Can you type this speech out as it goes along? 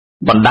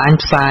បណ្ដាញ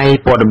ផ្សាយ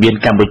ព័ត៌មាន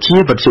កម្ពុជា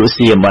វិទ្យុ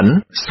CMN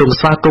សូម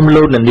ស្វាគមន៍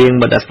លោកអ្នកនាង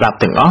មិត្តស្ដាប់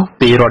ទាំងអស់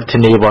ពីរដ្ឋធា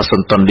នី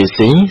Washington DC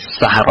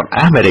សហរដ្ឋ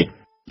អាមេរិក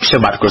ខ្ញុំ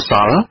បាទកុស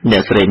លអ្ន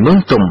កស្រីនួន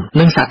ទុំ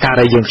និងសហកា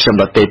រីយើងខ្ញុំ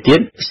ដទៃទៀត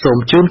សូម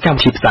ជូនកម្ម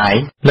វិធីផ្សាយ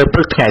នៅព្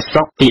រឹកថ្ងៃ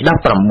សុក្រទី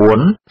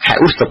19ខែ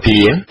ឧសភា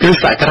គ្រិស្ត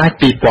សករាជ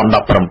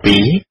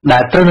2017ដែ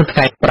លត្រូវនៅថ្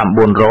ងៃ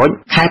9រោច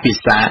ខែពិ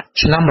សាខ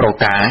ឆ្នាំរ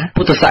កា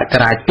ពុទ្ធសក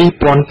រាជ2561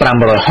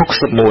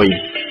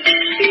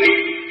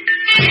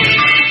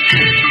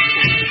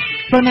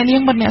លោកអ្នកនា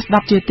ងអ្នកស្ដា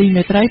ប់ជាទី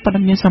មេត្រីព័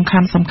ត៌មានសំខា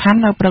ន់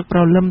នៅព្រឹកព្រ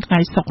លឹមថ្ងៃ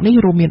សុក្រនេះ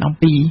រួមមានអំ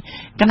ពី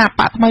គណៈ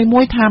បកថ្មីមួ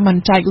យថាមិន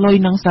ចែកលុយ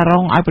នឹងសារ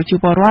ងឲ្យប្រជា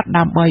ពលរដ្ឋ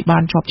ដើម្បីបា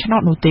នជាប់ឆ្នោ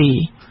តនោះទេ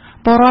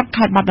ពលរដ្ឋ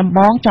ខេត្តបាត់ដំប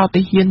ងចោទ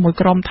ទាហានមួយ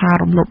ក្រុមថា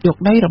រំលោភយក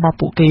ដីរបស់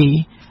ពួកគេ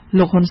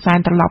លោកហ៊ុនសែន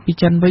ត្រឡប់ពី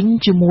ចិនវិញ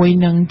ជាមួយ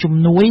នឹងជំ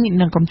នួយ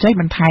និងកម្ចី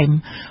បន្ថែម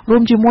រួ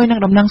មជាមួយនឹង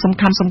ដំណឹងសំ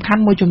ខា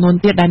ន់មួយចំនួន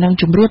ទៀតដែលនឹង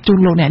ជម្រាបជូន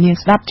លោកអ្នកនាង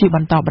ស្ដាប់ជាប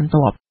ន្តបន្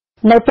ទាប់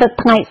នៅព្រឹក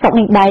ថ្ងៃសុក្រ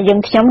នេះដែរយើង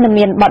ខ្ញុំនឹង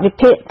មានបទវិ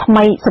ភាគថ្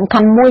មីសំខា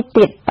ន់មួយ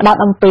ទៀតផ្ដោត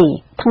អំពី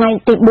ថ្ងៃ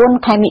ទី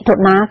4ខែមិថុ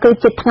នាគឺ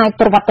ជាថ្ងៃ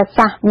ប្រវត្តិ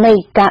សាស្ត្រនៃ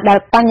ការដែល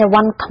បញ្ញវ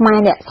ន្តខ្មែរ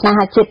អ្នកស្នេ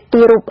ហាជាតិ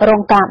ទីរូបរ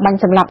ងការបាញ់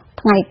សម្លាប់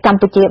ថ្ងៃកម្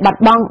ពុជាបាត់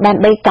បង់ដែន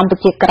ដីកម្ពុ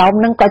ជាក្រោម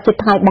និងក៏ជា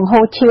ថ្ងៃបង្ហូ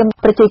រឈាម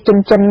ប្រជាជន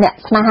ចិនអ្នក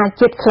ស្នេហា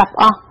ជាតិស្លាប់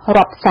អស់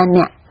រាប់សែន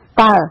នាក់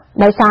តើ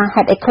ដោយសារ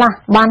ហេតុអីខ្លះ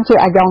បានជា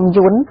អាយ៉ង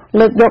យួន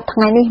លើកយកថ្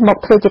ងៃនេះមក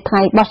ធ្វើជាថ្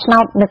ងៃបោះឆ្នោ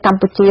តនៅកម្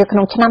ពុជាក្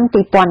នុងឆ្នាំ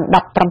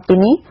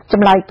2017នេះច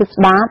ម្លើយពិ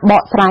ស្ដាប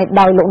កស្រាយ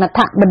ដោយលោកណដ្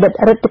ឋបណ្ឌិត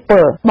រិទ្ធិព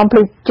លបំភ្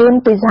លឺជូន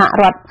ពីសហ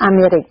រដ្ឋអា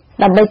មេរិក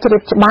ដើម្បីជ្រា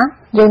បច្បាស់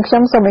យើងខ្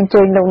ញុំសូមអញ្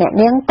ជើញលោកអ្នក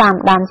នាងតាម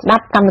ដានស្ដា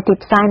ប់កម្មវិធី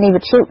ផ្សាយនៃ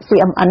វិទ្យុ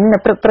CMN នៅ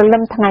ព្រឹកព្រលឹ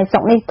មថ្ងៃសុ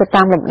ក្រនេះទៅ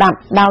តាមលំដាប់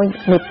ដោយ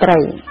មេត្រី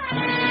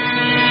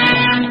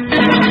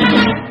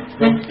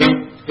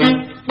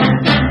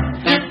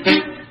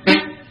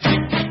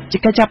ជា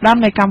កិច្ចចាប់ផ្ដើម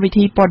នៃកម្មវិ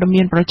ធីព័ត៌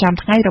មានប្រចាំ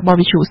ថ្ងៃរបស់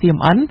វិទ្យុ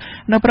CMN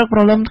នៅព្រឹកព្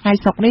រលឹមថ្ងៃ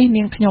សុក្រនេះ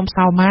នាងខ្ញុំ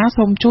សៅម៉ា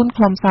សូមជូន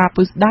ខ្លឹមសារ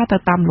ពិស្ដាទៅ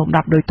តាមលំ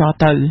ដាប់ដូចត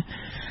ទៅ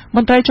ម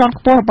ន្ត្រីជាន់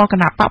ខ្ពស់របស់គ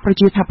ណៈបកប្រ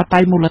ជាធិបតេ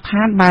យ្យមូលដ្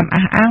ឋានបាន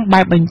អះអាង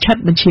បែបបញ្ឈិត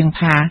បញ្ឈៀង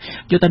ថា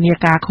យុទ្ធនា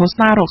ការឃោស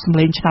នារកសម្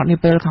លេងឆ្នោតនា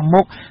ពេលខាង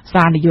មុខ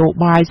សារនយោ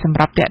បាយសម្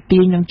រាប់តាក់ទា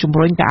ញនិងជំ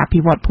រុញការអ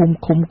ភិវឌ្ឍភូមិ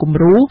ឃុំគំ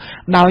រូ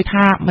ដោយ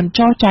ថាមិន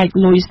ចោះចែក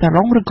លុយសរ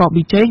ងឬក៏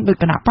ប៊ីចេងដោយ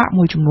គណៈបក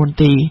មួយចំនួន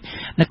ទេ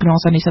នៅក្នុង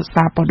សន្និសីទ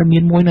សារព័ត៌មា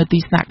នមួយនៅទី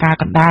ស្នាក់ការ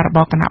កណ្ដាលរប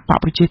ស់គណៈបក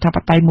ប្រជាធិប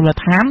តេយ្យមូល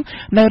ដ្ឋាន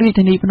នៅរាជ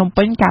ធានីភ្នំ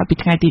ពេញកាលពី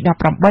ថ្ងៃទី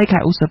18ខែ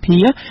ឧសភា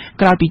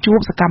ក្រោយពីជួប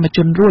សកម្មជ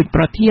នរួច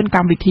ប្រធានក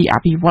ម្មវិធីអ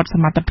ភិវឌ្ឍស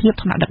មត្ថភាព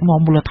ថ្នាក់ដឹកនាំ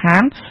មូលដ្ឋា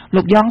ន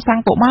លោកយ៉ងសាំង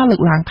ពុម៉ាលើ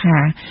កឡើងថា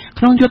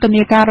ក្នុងយុទ្ធ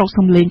នាការរកស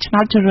ម្លេងឆ្នោ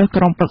តជ្រើសរើស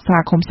ក្រុមប្រឹក្សា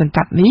ឃុំសង្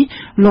កាត់នេះ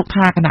លោក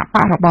ថាគណៈប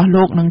ករបស់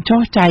លោកនឹង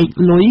ចោះចែក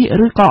លុយ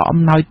ឬក៏អំ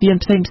ណោយទាន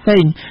ផ្សេង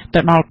ទៅ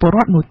ដល់ពលរ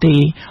ដ្ឋនោះទេ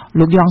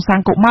លោកយ៉ងសាំ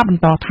ងពុម៉ាប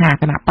ន្តថា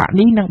គណៈបក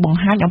នេះនឹងបង្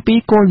ហាញអំពី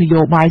គោលន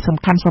យោបាយសំ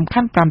ខាន់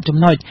5ចំ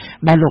ណុច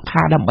ដែលលោក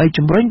ថាដើម្បី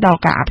ជំរុញដល់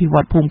ការអភិវ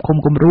ឌ្ឍភូមិឃុំ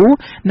គំរូ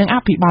និងអ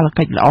ភិបាល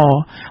កិច្ចល្អ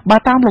បើ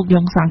តាមលោក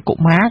យ៉ងសាំងពុ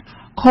ម៉ា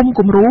ឃុំ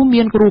គំរូ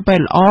មានគ្រូពេ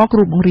ទ្យល្អគ្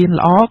រូបង្រៀន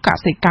ល្អក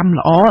សិកម្ម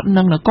ល្អ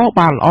និងនគរ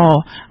បាលល្អ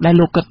ដែល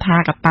លោកគិតថា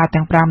កត្តា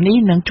ទាំង5នេះ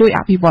នឹងជួយអ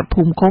ភិវឌ្ឍ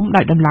ភូមិឃុំ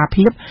ដោយតម្លា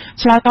ភាព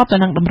ឆ្លើយតបទៅ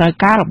នឹងតម្រូវ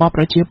ការរបស់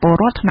ប្រជាពល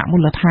រដ្ឋថ្នាក់មូ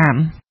លដ្ឋាន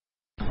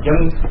យើ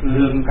ង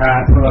រឿងការ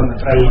ធ្វើមន្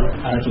ត្រី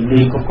ជំនា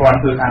ញគ្រប់គ្រាន់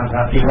គឺការអ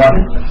ភិវឌ្ឍ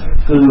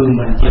គឺ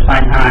មិនជាប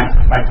ញ្ហា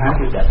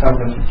គឺចាក់ចូល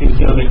នឹង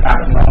ជាវិការ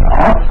ដំណើរល្អ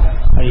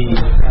ហើយ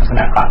គ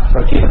ណៈបកប្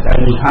រជាធិបតេយ្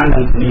យនេះថានឹ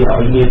ងនិយាយ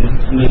ឲ្យមា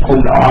នគុំ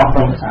ល្អក្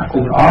នុងសហគ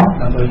មន៍ល្អ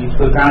ដើម្បីធ្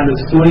វើការលើក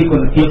ស្ទួយគុ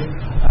ណភាព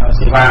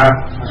សេវា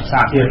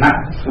សាធារណៈ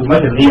គឺមិន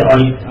និយាយឲ្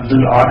យលឺ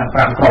ល្អ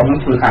ទាំង5ក្រុមនោះ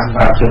ធ្វើការសម្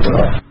រាប់ប្រជាពលរ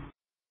ដ្ឋ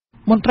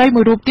មន្ត្រី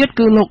មួយរូបទៀត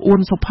គឺលោកអ៊ុ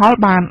នសុផល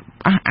បាន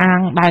អះអាង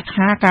ដែល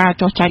ថាការ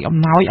ចោះចែកអំ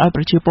ណោយឲ្យ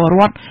ប្រជាពលរ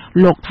ដ្ឋ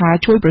លោកថា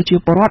ជួយប្រជា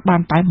ពលរដ្ឋបា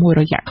នតែមួយ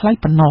រយៈខ្លី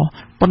ប៉ុណ្ណោះ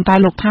ប៉ុន្តែ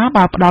លោកថា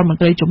បើផ្ដល់មន្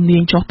ត្រីជំនា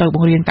ញចុះទៅប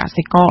ង្រៀនក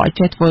សិករឲ្យ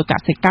ចេះធ្វើក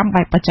សិកម្ម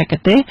បែបបច្ចេក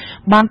ទេស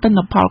បានទិន្ន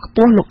ផលខ្ព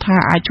ស់លោកថា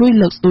អាចជួយ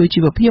លើកស្ទួយជី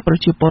វភាពប្រ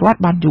ជាពលរដ្ឋ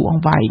បានយូរអ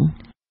ង្វែង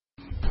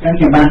ខ្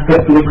ញុំបានគិត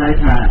គូរហើយ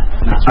ថា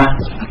ណាស់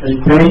អី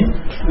ព្រេង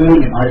គឺនឹង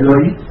ឲ្យលុ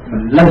យមិ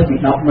នលើសពី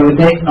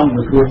10,000ទេក្នុង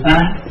មួយគ្រួសា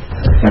រ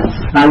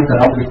ដៅស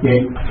រុបវិជ័យ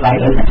ថ្លៃ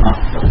អីទាំងអស់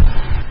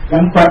ចឹ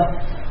ងគាត់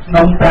ក្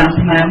នុង5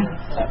ឆ្នាំ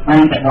បា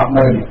នតែ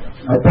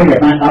10,000នៅពេលដែល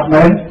បាន10,000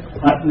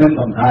គាត់នឹង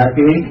បង្កើន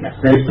គេ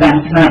តែ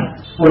5ឆ្នាំ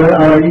ធ្វើ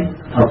ឲ្យ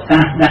ឱកា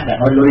សដាក់តែ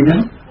ឲ្យលុយហ្នឹង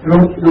រួ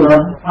មខ្លួន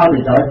ផលប្រ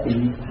យោជន៍ពី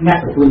អ្នក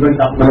ទទួលលុយ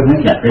10,000ហ្នឹងរ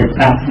យៈពេល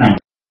5ឆ្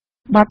នាំ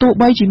បើទោះ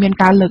បីជាមាន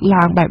ការលើក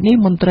ឡើងបែបនេះ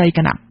មន្ត្រីគ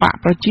ណៈបក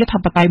ប្រជាធិ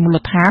បតេយ្យមូល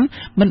ដ្ឋាន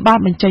មិនបាន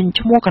បញ្ចេញ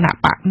ឈ្មោះគណៈ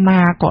បកណា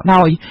ក៏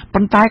ដោយ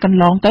ប៉ុន្តែកន្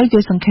លងទៅគេ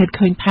សង្កេត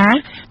ឃើញថា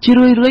ជា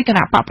រឿយៗគ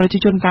ណៈបកប្រជា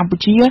ជនកម្ពុ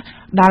ជា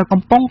ដែល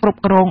កំពុងគ្រប់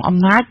គ្រងអំ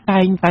ណាចតែ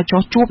ងតែ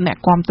ចោះជួបអ្នក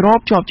គាំទ្រ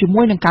ជាប់ជា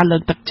មួយនឹងការលើ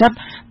កទឹកចិត្ត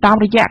តាម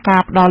រយៈកា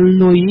រផ្ដល់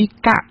លុយ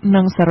កាក់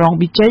និងសារង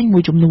ប៊ីចេងមួ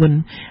យចំនួន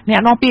អ្នក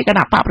នាំពាក្យគ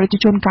ណៈបកប្រជា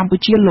ជនកម្ពុ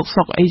ជាលោក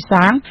សុកអេ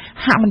សាន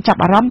ហាក់មិនចាប់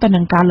អារម្មណ៍ទៅនឹ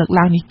ងការលើក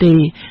ឡើងនេះទេ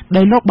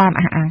ដោយលោកបាន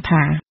អះអាង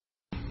ថា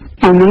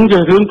អានឹងជា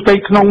រឿងផ្ទៃ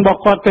ក្នុងរបស់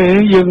គាត់ទេ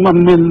យើងមិន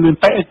មាន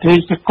បេតិ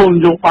ជាគោលន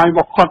យោបាយរប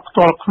ស់គាត់ផ្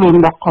ទាល់ខ្លួន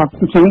របស់គាត់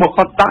អញ្ចឹងរបស់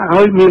គាត់ដាក់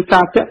ឲ្យមាន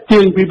ការតាក់ទា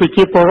ញពីប្រ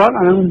ជាពលរដ្ឋ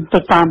អានឹងទៅ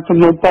តាមចំ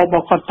នួនពរប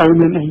ស់គាត់ទៅ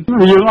មាន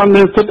អីយើងអត់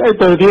មានសិទ្ធិអី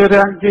ទៅរា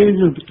រាំងគេ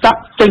ដាក់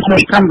ចេញក្នុ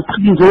ងកម្មវិធី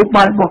នយោ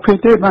បាយរបស់គេ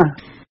ទេបា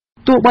ទ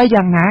ទោះបី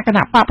យ៉ាងណាគ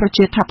ណៈបកប្រ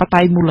ជាធិបតេ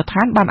យ្យមូលដ្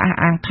ឋានបានអះ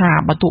អាងថា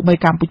បើទោះបី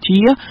កម្ពុជា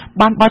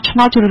បានបោះឆ្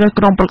នោតជ្រើសរើស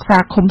ក្រុមប្រឹក្សា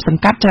ឃុំស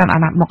ង្កាត់ច្រើនអា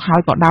ណត្តិមកហើ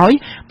យក៏ដោយ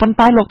ប៉ុន្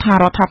តែលោកថារ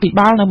ដ្ឋាភិ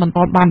បាលនៅមិន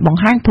ទាន់បានប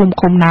ង្ហាញភូមិ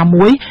ឃុំណា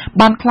មួយ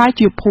បានក្លាយ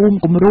ជាភូមិ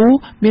គំរូ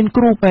មាន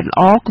គ្រូពេទ្យល្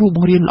អគ្រូប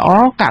ង្រៀនល្អ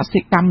កសិ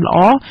កម្មល្អ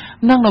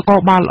និងនគរ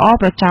បាលល្អ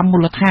ប្រចាំមូ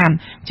លដ្ឋាន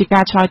ជា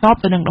ការឆ្លើយតប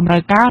ទៅនឹងតម្រូ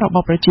វការរប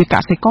ស់ប្រជាក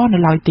សិករនៅ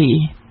ឡើយទេ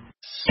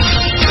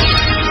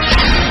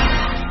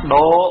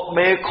ដោ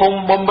មេឃុំ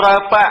បំរើ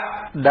បក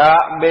ដា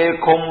ក់មេ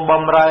ឃុំ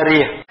បំរើ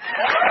រាជ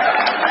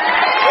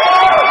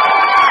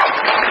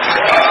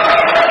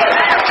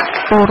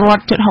ពលរដ្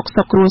ឋជិត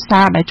60គ្រួ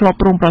សារដែលជាប់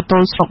ព្រំប្រទ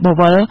ល់ស្រុកប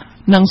វល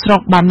និងស្រុ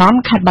កបាណន់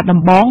ខេត្តបាត់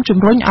ដំបងជំ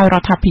រុញឲ្យរ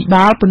ដ្ឋាភិ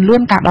បាលពន្យា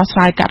ការដោះស្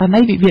រាយករណី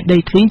វិវាទដី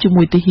ធ្លីជា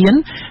មួយទាហាន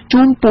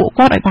ជូនពួក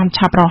គាត់ឲ្យបាន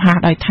ឆាប់រហ័ស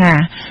ដោយថា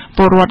ព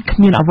លរដ្ឋគ្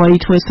មានអ្វី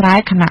ធ្វើស្រែ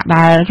ខណៈ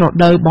ដែលរ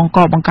ដូវបង្ក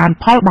បង្កើន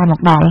ផលបានម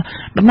កដល់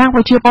តំណាងប្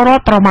រជាពលរដ្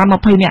ឋប្រមាណ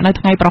20នាក់នៅ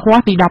ថ្ងៃប្រហ័ស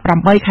ទី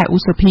18ខែឧ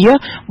សភា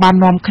បាន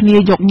នាំគ្នា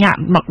យកញាក់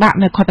មកដាក់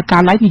នៅខេត្តកា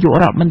ឡៃនាយក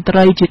រដ្ឋមន្ត្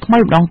រីជាថ្មី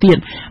ម្ដងទៀត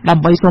ដើ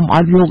ម្បីសូម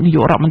ឲ្យលោកនាយ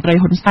ករដ្ឋមន្ត្រី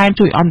ហ៊ុនសែន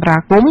ជួយអន្តរា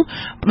គមន៍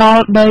ផ្ដ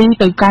ល់ដី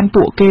ទៅកាន់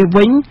ពួកគេ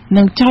វិញ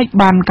និងចែក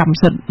បានកម្ម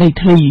សិទ្ធិដី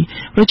ធ្លី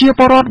ប្រជាព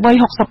លរដ្ឋវ័យ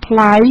60ប្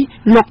លាយ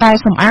លោកកែ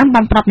សំអាន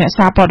បានប្រាប់អ្នក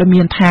សារព័ត៌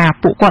មានថា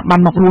ពួកគាត់បា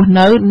នមករស់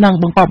នៅនិង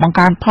បង្កបង្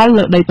កើនផល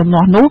លើដីទំ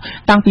នាស់នោះ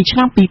តាំងពីឆ្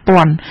នាំ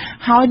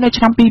2000ហើយនៅ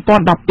ឆ្នាំ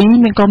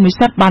2012មានក្រុមនិស្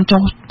សិតបាន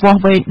ចុះវា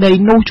ស់វែងដី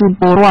នោះជូន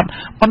ពលរដ្ឋ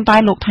ប៉ុន្តែ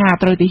លោកថា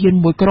ត្រូវទាហាន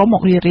មួយក្រុមម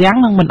ករារាំង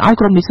និងមិនឲ្យ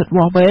ក្រុមនិស្សិត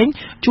វាស់វែង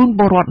ជូនព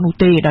លរដ្ឋនោះ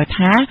ទេដោយ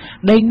ថា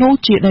ដីនោះ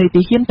ជាដី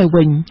ទាហានទៅ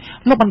វិញ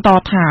លោកបន្ត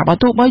ថាបើ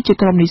ទោះបីជា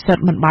ក្រុមនិស្សិត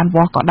មិនបាន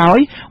វាស់ក៏ដោយ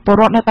ពល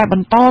រដ្ឋនៅតែប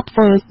ន្តធ្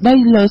វើដី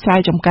លើស្រែ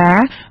ចម្ការ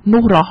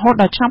នោះរហូត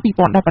ដល់ឆ្នាំ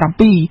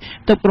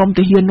2017ទើបក្រុម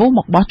ទាហាននោះម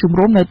កបោះជំ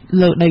រំនៅ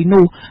លើដី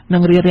នោះនិ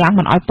ងរារាំង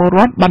មិនឲ្យពលរ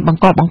ដ្ឋបានប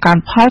ង្កបង្កើន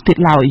ផលទៀត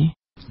ឡើយ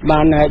បា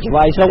នច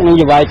វាយស្រុកនិង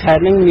ចវាយខេត្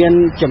តនឹងមាន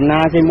ចំណា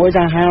គេមួយ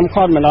ថាហាម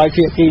ឃាត់មិនឲ្យ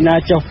ភាគីណា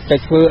ចុះទៅ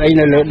ធ្វើអី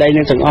នៅលើដី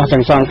នឹងទាំងអស់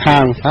ទាំងសងខា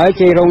ងហើយ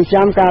គេរង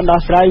ចាំការដោះ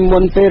ស្រាយមុ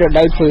នពេលរ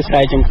ដូវធ្វើស្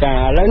រែចម្ការ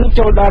ឥឡូវនេះ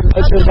ចូលដល់ធ្វើ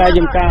ស្រែច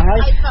ម្ការហើ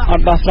យអ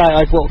ត់ដោះស្រាយ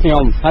ឲ្យពួកខ្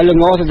ញុំហើយល្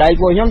ងស្ដី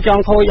ពួកខ្ញុំច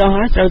ង់ខូចអស់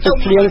ហើយត្រូវទឹក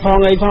ភ្លៀងផង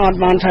អីផងអត់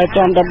បានថែ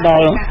ទាំដ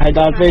ល់ហើយ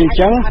ដល់ពេលអញ្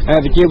ចឹង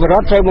ប្រជាពលរ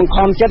ដ្ឋត្រូវបង្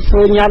ខំចិត្តធ្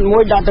វើញត្តិមួ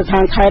យដាក់ទៅ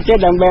ខាងខេត្តទៀត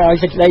ដើម្បីឲ្យ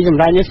សេចក្តីស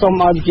ម្រេចនេះសូម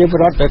ឲ្យប្រជាពល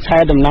រដ្ឋទៅខែ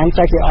ដំណាំ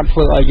តែគេអត់ធ្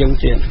វើឲ្យយើង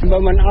ទៀតបើ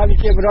មិនឲ្យប្រ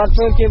ជាពលរដ្ឋធ្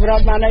វើប្រជាពលរ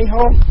ដ្ឋបានអី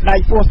ហូបដៃ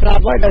ពោះស្រា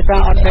ប់ហើយដោយសារ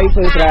អត់ដីធ្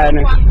វើស្រែហ្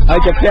នឹងហើយ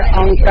ជាពាក់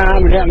អង្គការ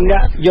ម្នាក់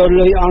យក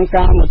លុយអង្គ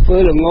ការមកធ្វើ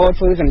ល្ង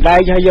ធ្វើសណ្ដែក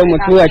ហើយយកម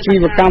កធ្វើអាជី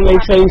វកម្មអី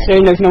ផ្សេង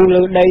នៅក្នុង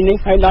លើដីនេះ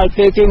ហើយដល់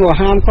ពេលគេមក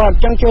ហាមគាត់អ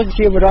ញ្ចឹងជួយ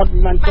ជាបរដ្ឋ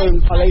បានធ្វើ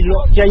ផលអីល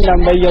ក់ចេញដើ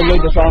ម្បីយកលុយ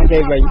ទៅសងគេ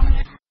វិញ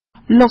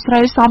លោកស្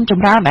រីសំច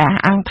ម្រើនដែលអះ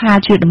អាងថា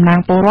ជាតំណាង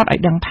ពលរដ្ឋឲ្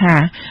យដឹងថា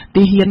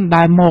ទាហាន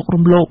ដែលមក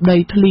រំលោភដី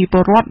ធ្លីព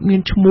លរដ្ឋមា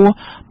នឈ្មោះ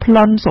ប្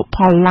លុនសុផ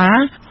លឡា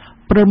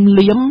ព្រឹម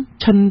លៀម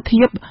ឈិន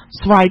ធៀប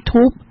ស្វាយ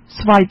ធូប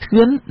ស្វាយ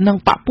ធឿននិង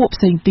បពួក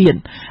ផ្សេងទៀត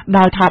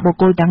ដោយថាបុគ្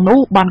គលទាំងនោះ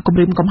បានគំ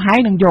រាមកំហែង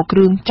និងយកគ្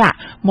រឿងចាក់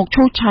មក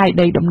ឈូសឆាយ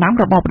ដីដំណាំ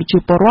របស់ប្រជា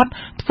ពលរដ្ឋ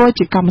ធ្វើ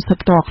ជាកម្មសិទ្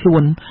ធិផ្ទាល់ខ្លួ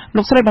ន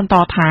លោកស្រីបន្ត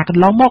ថាក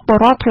ន្លងមកពល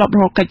រដ្ឋធ្លាប់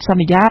រកកិច្ចស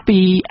ន្យាពី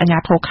អាជ្ញា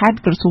ធរខេត្ត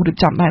ក្រសួងរៀប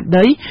ចំដែន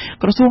ដី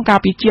ក្រសួងការ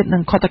ពារជាតិនិ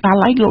ងខេត្តកា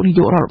ឡៃលោកនា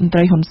យករដ្ឋមន្ត្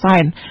រីហ៊ុនសែ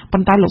នប៉ុ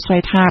ន្តែលោកស្រី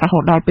ថារហូ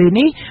តដល់ពេល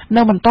នេះ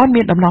នៅមិនទាន់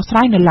មានដំណោះស្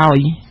រាយនៅឡើយ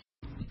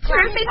ឆ្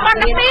នាំ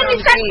2012និ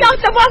ស្សិតចុះ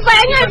ទៅវាស់វែ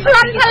ងហើយប្ល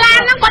ន់ថ្លា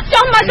ហ្នឹងគាត់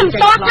ចុះមកជំ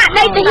ទាស់កា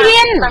ដីទាហា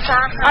ន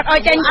អត់ឲ្យ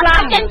ចេញខ្លាំ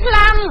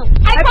ង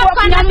ហើយពួក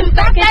ខ្ញុំ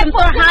តែគេជំ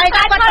ទាស់ហើយ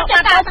គាត់ទៅកា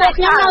ត់ពួក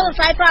ខ្ញុំនៅខ្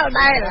សែប្រល់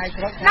ដែរ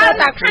នៅ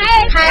តែខែ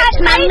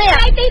ឆ្នាំនេះ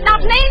ទី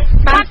10នេះ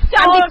បាត់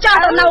ចូលទៅ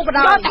នៅបដ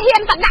រទាហា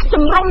នក៏ដាក់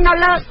ជំរុំនៅ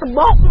លើស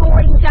បោកមួ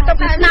យអញ្ចឹងទៅ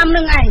ឆ្នាំ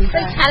នឹងឯង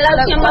ឥឡូវ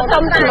ខ្ញុំមក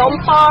សុំជំរុំ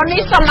ព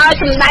នេះសូមឲ្យ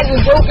សម្ដេចនា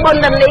យកប៊ុន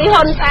រលី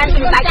ហ៊ុនសែនស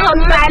ម្ដេចហ៊ុន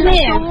សែន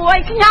នេះជួយ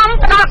ខ្ញុំ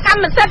ផ្ដល់ក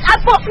ម្មសិទ្ធិឲ្យ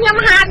ពួកខ្ញុំ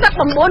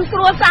59គ្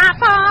រួសារ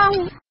ផង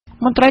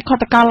មន្ត្រីខេ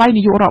ត្តកាឡៃ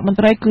នាយករដ្ឋមន្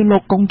ត្រីគឺលោ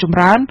កកុងចម្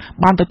រើន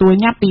បានទទួល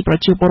ញត្តិពីប្រ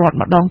ជាពលរដ្ឋ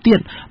ម្ដងទៀត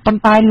ប៉ុ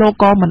ន្តែលោក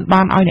ក៏មិន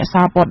បានឲ្យអ្នក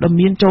សារព័ត៌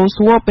មានចូល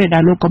សួរពេលដែ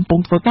លលោកកំពុង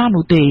ធ្វើការ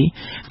នោះទេ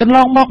កន្ល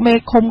ងមកមេ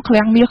ឃុំឃ្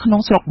លាំងមាសក្នុ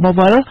ងស្រុកប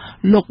វល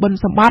លោកប៊ិន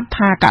សម្បត្តិ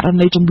ថាករ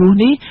ណីចំនួន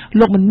នេះ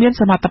លោកមិនមាន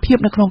សមត្ថភាព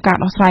នៅក្នុងការ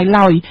ដោះស្រាយ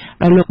ឡើយ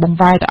ដោយលោកបង្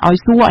វែរទៅឲ្យ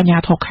សួរអាជ្ញា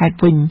ធរខេត្ត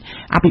វិញ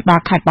អភិបាល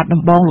ខេត្តបាត់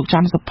ដំបងលោកច័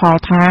ន្ទសុផល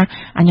ថា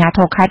អាជ្ញាធ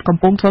រខេត្តកំ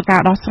ពុងធ្វើកា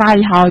រដោះស្រាយ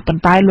ហើយប៉ុ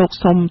ន្តែលោក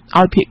សូម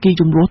ឲ្យភាគី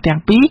ជំនួសទាំង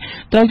ពីរ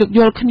ត្រូវយោគយ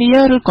ល់គ្នា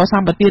ឬក៏ស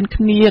ម្បទាន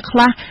គ្នាខ្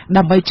លះ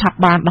ដើម្បីឆាប់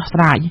បានដោះស្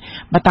រាយ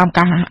បើតាម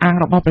ការអះអាង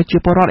របស់ប្រជា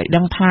ពលរដ្ឋឲ្យ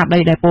ដឹងថាដី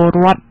ដែលពលរ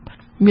ដ្ឋ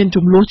មាន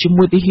ចំនួនជា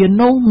មួយទាហាន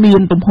នោះមា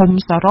នទំហំ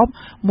សរុប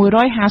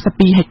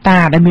152ហិកតា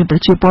ដែលមានប្រ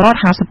ជាពលរដ្ឋ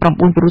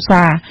59គ្រួ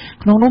សារ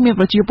ក្នុងនោះមាន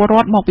ប្រជាពលរ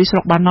ដ្ឋមកពីស្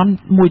រុកបាណន់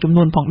មួយចំ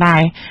នួនផងដែ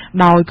រ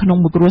ដោយក្នុង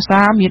មួយគ្រួសា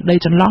រមានដី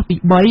ចន្លោះពី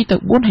3ទៅ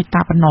4ហិក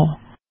តាប៉ុណ្ណោះ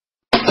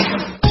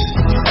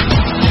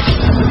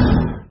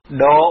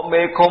ដក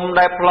មេឃុំ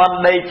ដែលប្លន់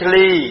ដីធ្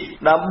លី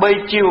ដើម្បី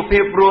ជីវភា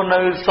ពរស់នៅ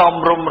សម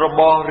រម្យរ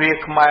បស់រាជ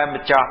ខ្មែរ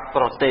ម្ចាស់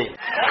ប្រទេស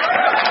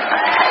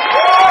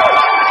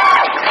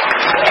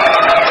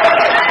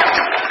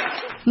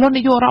លោក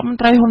នាយករដ្ឋមន្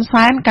ត្រីហ៊ុន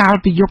សែនកាល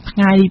ពីយប់ថ្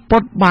ងៃពុ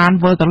ធបាន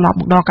វិលត្រឡប់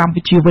មកដល់កម្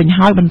ពុជាវិញ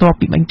ហើយបន្ទាប់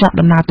ពីបញ្ចប់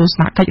ដំណើរទស្ស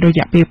នកិច្ចរ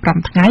យៈពេល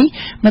5ថ្ងៃ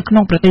នៅក្នុ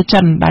ងប្រទេសចិ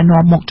នដែល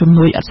នាំមកជំ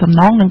នួយឥតសំ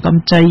ណងនិងក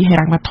ម្ចីហិ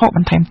រញ្ញវត្ថុប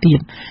ន្ថែមទៀត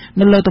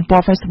នៅលើទំព័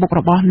រ Facebook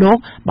របស់លោក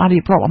បានរៀ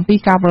បរាប់អំពី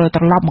ការវិល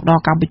ត្រឡប់មកដ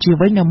ល់កម្ពុជា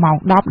វិញនៅម៉ោង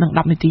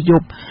 10:10 នាទីយ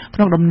ប់ក្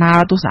នុងដំណើរ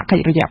ទស្សនកិច្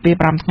ចរយៈពេល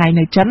5ថ្ងៃ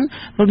នៅចិន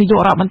លោកនាយក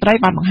រដ្ឋមន្ត្រី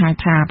បានបង្ហាញ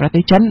ថាប្រទេ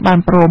សចិនបាន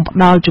ព្រមផ្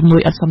ដល់ជំនួ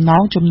យឥតសំណ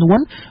ងចំនួន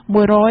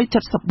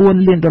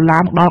$174 លា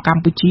នមកដល់ក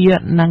ម្ពុជា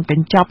និងក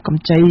ញ្ចប់ក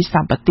ម្ចីស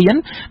ម្បទាន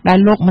ដែល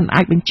លោកមិន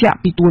អាចបញ្ជាក់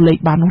ពីតួលេខ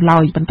បាននោះឡើ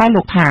យប៉ុន្តែ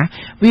លោកថា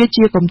វា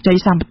ជាកម្ចី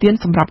សម្បទាន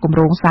សម្រាប់គម្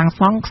រោងសាង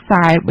សង់ខ្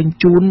សែបញ្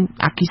ជូន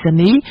អគ្គិស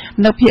នី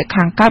នៅភាគ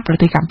ខាងកើតប្រ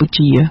ទេសកម្ពុ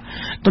ជា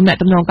ទំនាក់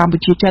ទំនងកម្ពុ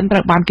ជាចិនត្រូ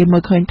វបានគេមើ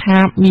លឃើញថា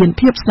មាន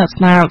ភាពស្និទ្ធ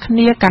ស្នាលគ្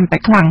នាកាន់តែ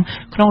ខ្លាំង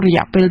ក្នុងរ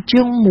យៈពេល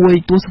ជាង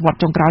1ទសវត្ស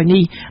រ៍ចុងក្រោយ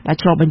នេះដែល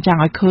ឆ្លុះបញ្ចាំង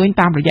ឲ្យឃើញ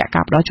តាមរយៈ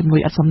ការផ្ដល់ជំនួយ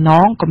ឥតសំណ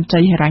ងកម្ចី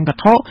ហិរញ្ញវ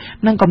ត្ថុ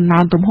និងកំណើ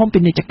នទំហំពា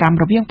ណិជ្ជកម្ម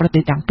រវាងប្រទេ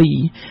សទាំងពីរ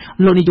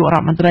លោកនាយករ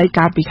ដ្ឋមន្ត្រី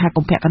កាលពីខែ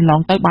កុម្ភៈកន្លង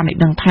ទៅបានឲ្យ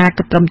ដឹងថា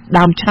គិតត្រឹម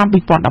ដើមឆ្នាំ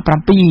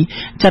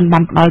2017ចិនបា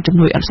នផ្ដល់ជំ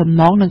នួយឥតសំ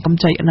ណងនិងកម្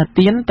ចីឥណ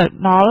ទានទៅ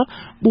ដល់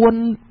$4,200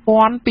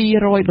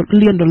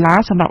 លាន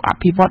សម្រាប់អ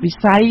ភិវឌ្ឍវិ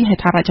ស័យហេ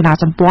ដ្ឋារចនា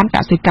សម្ព័ន្ធក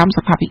សិកម្ម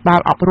សុខាភិបាល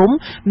អប់រំ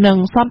និង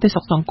សន្តិសុ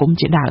ខសង្គម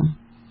ជាដើម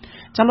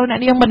ចាលោកអ្នក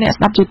នាងមិនអ្នក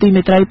ស្ដាប់ជាទី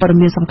មេត្រីព័ត៌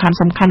មានសំខាន់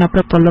នៅព្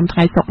រឹកព្រលឹមថ្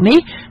ងៃសុក្រនេះ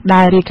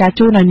ដែលរាយការណ៍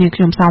ជូនដល់នាង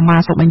ខ្ញុំសៅម៉ា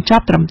សូមបញ្ច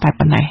ប់ត្រឹមតែ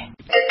ប៉ុណ្ណេះ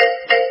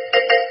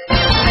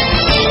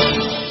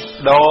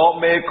ដក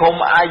មេឃុំ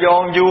អាយ៉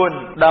ងយួន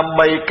ដើម្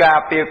បីការ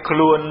ពារខ្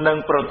លួននិង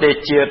ប្រទេស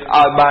ជាតិ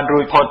ឲ្យបានរួ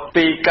ចផុត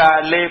ពីការ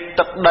លេប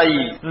ទឹកដី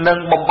និង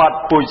បំបត្តិ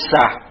ពូជ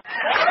សាសន៍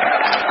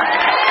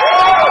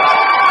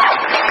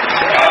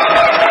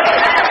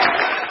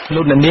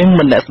លោកនាង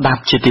មិនអ្នកស្ដា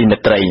ប់ជាទីមេ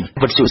ត្រី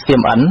វិទ្យុ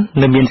CMN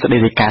នៅមានសេចក្តី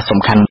រាយការណ៍សំ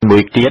ខាន់មួ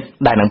យទៀត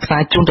ដែលនឹងផ្សា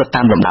យជូនទៅ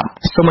តាមលំដាប់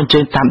សូមអញ្ជើ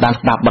ញតាមដាន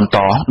ស្ដាប់បន្ត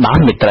ដោយ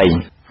មេត្រី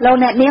លោក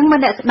អ្នកនាងមិន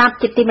អ្នកស្ដាប់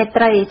ជាទីមេ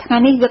ត្រីថ្ងៃ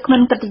នេះវាគ្មិ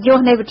នកិត្តិយស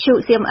នៃវិទ្យុ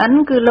CMN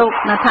គឺលោក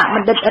នាថប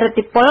ណ្ឌិតរិទ្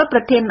ធិពលប្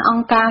រធានអ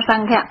ង្គការស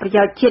ង្ឃៈប្រ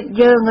យោជន៍ជាតិ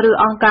យើងឬ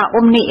អង្គការ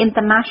Omni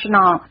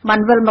International បាន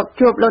វិលមក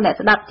ជួបលោកអ្នក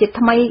ស្ដាប់ជា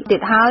ថ្មីទៀ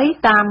តហើយ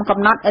តាមកំ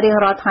ណត់រៀង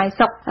រាល់ថ្ងៃ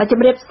សុក្រជំ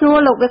រាបសួរ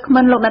លោកវាគ្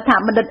មិនលោកនាថ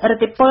បណ្ឌិតរិ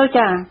ទ្ធិពល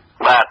ចា៎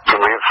បាទ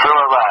ជំរាបសួរ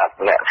បាទ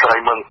អ្នកស្រី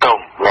មឹងទុំ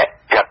អ្នក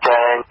ចាត់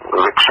ចែង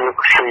វិទ្យុ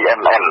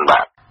CMN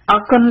បាទអ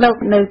រគុណលោក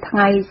នៅថ្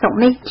ងៃសុក្រ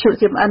នេះជួប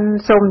CMN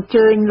សូមអញ្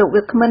ជើញលោក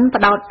វាគ្មិន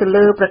ផ្ដោតទៅ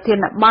លើប្រធាន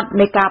បទ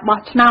នៃការបោះ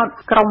ឆ្នោត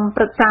ក្រុម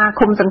ប្រឹក្សា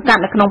ឃុំសង្កា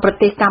ត់នៅក្នុងប្រ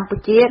ទេសកម្ពុ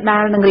ជាដែ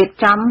លនឹងរៀប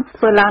ចំ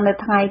ធ្វើឡើងនៅ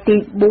ថ្ងៃទី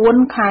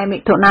4ខែមិ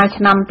ថុនា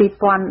ឆ្នាំ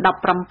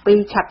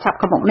2017ឆាប់ៗ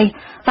ខាងមុខនេះ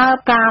តើ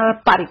កាល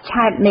បរិច្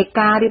ឆេទនៃ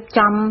ការរៀប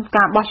ចំ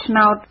ការបោះឆ្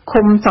នោត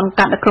ឃុំសង្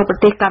កាត់នៅក្នុងប្រ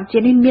ទេសកម្ពុជា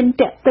នេះមាន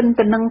ទាក់ទិន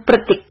ទៅនឹងព្រឹ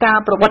ត្តិការ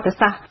ណ៍ប្រវត្តិ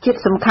សាស្ត្រជាតិ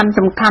សំខាន់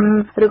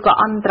ឬក៏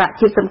អន្តរ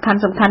ជាតិសំខាន់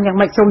យ៉ាង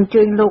ម៉េចសូមអញ្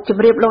ជើញលោកជ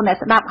ម្រាបលោកអ្នក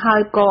ស្ដាប់ហើ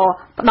យក៏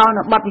ផ្ដល់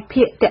នៅបទវិ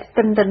ភាគទាក់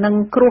ទិនទៅនឹង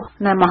គ្រោះ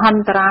នៃមហ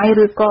ន្តរាយ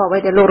ឬក៏អ្វី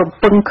ដែលលោករំ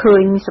ពឹងឃើ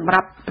ញសម្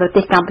រាប់ប្រ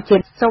ទេសកម្ពុជា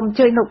សូមអញ្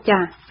ជើញលោក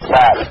ចា៎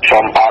បាទសូ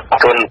មអរ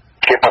គុណ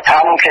ជាបឋ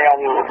មខ្ញុំ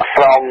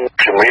សូម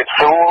ជម្រាប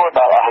សួរដ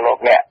ល់អស់លោក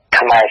អ្នក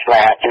ខ្មែរស្នេ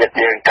ហាជាតិ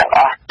យើងទាំងអ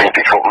ស់ពី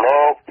ពិភពលោ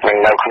កនិង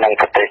នៅក្នុង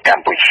ប្រទេសក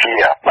ម្ពុជា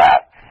បាទ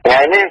ថ្ងៃ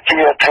នេះជា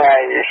ថ្ងៃ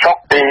សុក្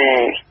រទី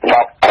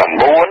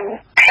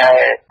19ខែ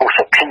ឧស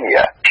ភា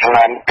ឆ្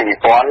នាំ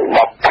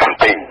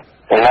2017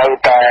នៅ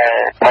តែ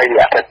3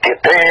អាទិត្យទៀត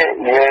ទេ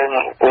យើង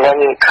នឹង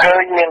ឃើ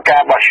ញមានកា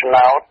របោះឆ្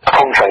នោត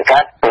ឃុំសង្កា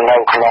ត់នៅ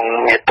ក្នុង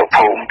មាតុ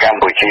ភូមិក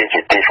ម្ពុជាជា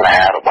ទីស្នេ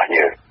ហារបស់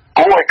យើង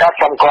គួរឲ្យកត់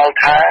សម្គាល់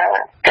ថា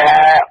កា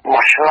រ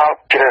បោះឆ្នោត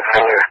ជ្រើស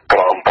រើសក្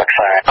រុមប្រឹក្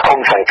សាឃុំ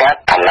សង្កាត់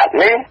ឋានៈ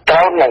នេះត្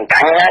រូវនឹង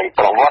ថ្ងៃ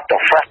ប្រវត្តិ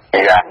សាស្ត្រ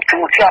យ៉ាងជូ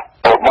រចត់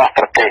របស់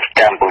ប្រទេស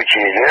កម្ពុ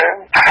ជាយើង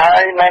ហើ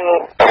យនឹង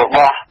រប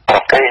ស់ប្រ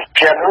ទេស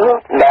ចិន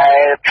ដែល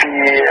ជា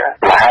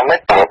មហាមិ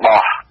ត្តរប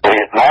ស់វៀ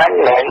តណាម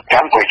និងក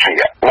ម្ពុជា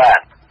បាទ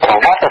ប្រ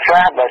វត្តិសា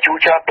ស្ត្រដ៏ជូរ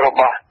ចត់រ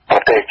បស់ប្រ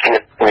ទេសជា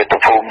តិមាតុ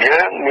ភូមិយើ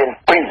ងមាន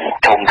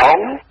2ធំ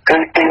គឺ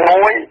ទី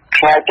1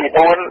ថ្ងៃទី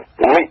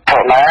4មិថុ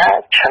នា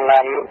ឆ្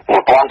នាំ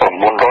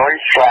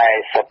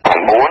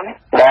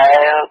1949ដែល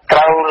ត្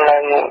រូវនឹ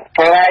ង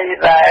ថ្ងៃ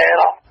ដែល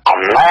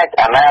អំណាច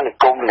អាណានិ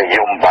គមនិយ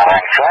មបា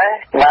រាំងស្វែ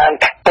បាន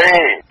ផ្ទេរ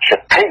សិ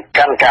ទ្ធិ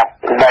កាន់កាប់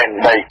ដែន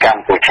ដីក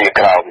ម្ពុជា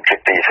ក្រោមជា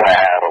ទីស្នេ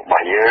ហារប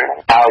ស់យើង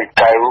ឲ្យ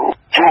ទៅ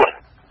ជួន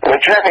ដូ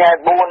ច្នេះថ្ងៃ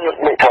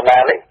4មិថុនា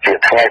នេះជា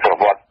ថ្ងៃប្រ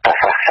វត្តិ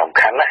សាស្ត្រសំ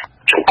ខាន់ណាស់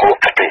ចំពោះ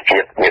ប្រទេសជា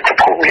តិមាតុ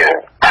ភូមិយើង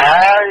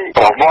ហើយ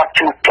ប្រវត្តិ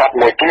ជូរចត់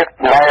មួយទៀត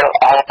ដែល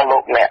អស់លោ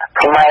កអ្នក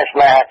ខ្មែរស្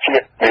នេហាជា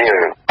តិយើ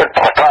ងពិត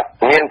ប្រាកដ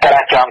មានការ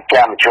ចង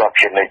ចាំជាប់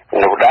ជានិច្ច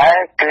នោះដែរ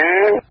គឺ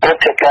ព្រឹ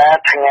ត្តិការ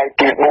ណ៍ថ្ងៃ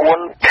ទី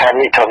4ខែ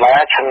មិថុនា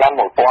ឆ្នាំ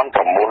1974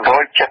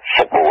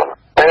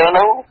ពេល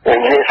នោះនិ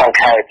យាយសង្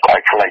ខេបឲ្យ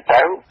ខ្លី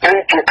ទៅគឺ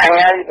ជាថ្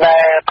ងៃដែ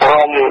លក្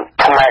រុម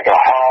ខ្មែរក្រ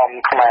ហម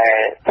ខ្មែរ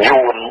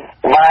យួន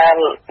បាន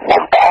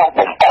បំផុស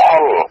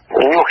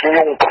ញុះញ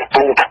ង់ប្រព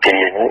ន្ធប្រទា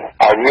ន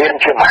ឲ្យមាន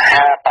ជាម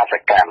ហាបាត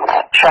កម្ម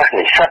សិស្ស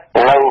និស្សិត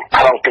នៅ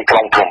ក្នុងទីក្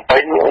រុងភ្នំពេ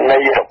ញនៃ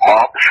រប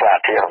បសា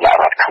ធារណ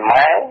រដ្ឋខ្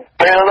មែរ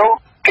ពេលនោះ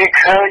គេ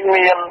ឃើញ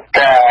មាន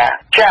ការ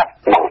ចាប់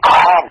បង្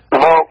ខំ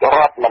លោករ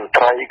ដ្ឋមន្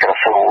ត្រីក្រ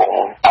សួង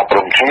អប់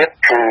រំជាតិ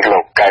គឺលោ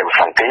កកែវ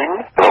សង្កេម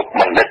លោក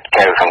បណ្ឌិត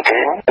កែវសង្កេ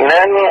ម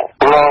និង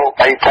លោក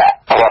អតីត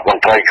រដ្ឋម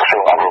ន្ត្រីក្រសួ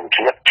ងអប់រំ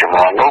ជាតិជំ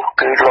នាន់នោះ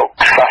គឺលោក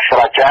សាស្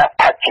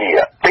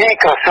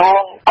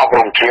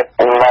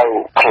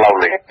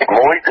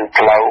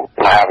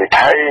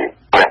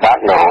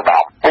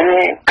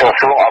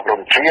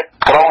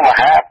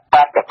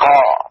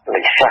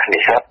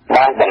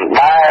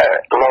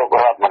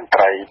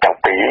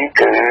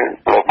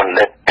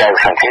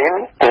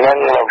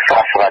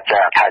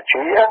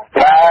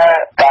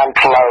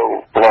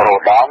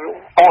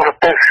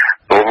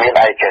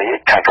រី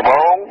ខាងត្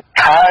បូង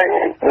ហើយ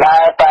ដើ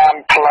រតាម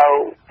ផ្លូវ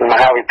ម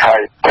ហាវិថី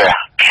ព្រះ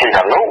សិហ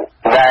នុ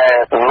ដែល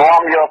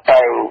នាំយក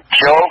ទៅ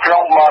ចូលក្នុ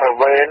ងបរិ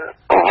វេណ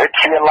វិទ្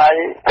យាល័យ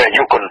ប្រ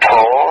យុគន្ធ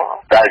រ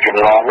ដែលចំ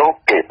ណងនោះ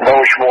គេដូ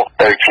រឈ្មោះ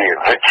ទៅជា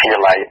វិទ្យា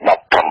ល័យ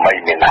18មី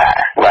នា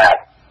បាទ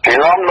ពី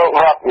ឡំលោក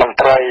រដ្ឋមន្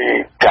ត្រី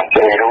ទាំង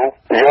ពីររូប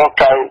យក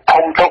ទៅ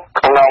ឃុំទុក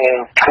ក្នុង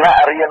ថ្នា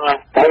ក់រៀន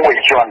មួយ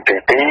ជាន់ទី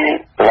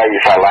2នៃ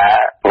សាលា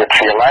វិទ្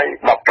យាល័យ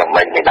18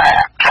មីនា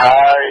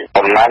ហើយ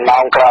ប្រហែលម៉ោ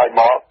ងក្រោយ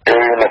មកគឺ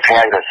នៅថ្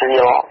ងៃរសៀ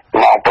ល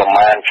ម៉ោងប្រ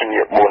មាណជា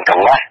4ក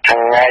ន្លះថ្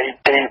ងៃ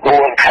ទី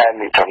4ខែ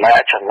មិថុនា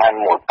ឆ្នាំ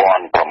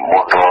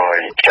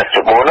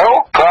1974នោះ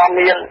ក៏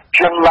មាន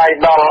ជនឡាយ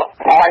ដល់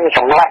បាញ់ស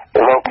ម្លាប់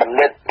លោកបណ្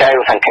ឌិតកែវ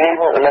សង្ឃី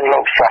និងលោ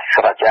កសាស្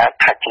ត្រាចារ្យ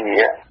ថាជា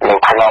នៅ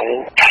ក្នុង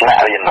ថ្នា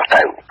ក់រៀននោះ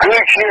ទៅគឺ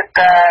ជា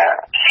ការ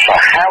សា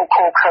ហាវ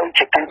ឃោឃៅ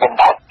ជាទីបំ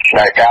ផុត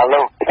ដែលកាល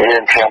នោះយើ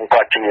ងខ្ញុំ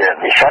ក៏ជា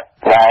និស្សិត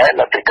ដែរ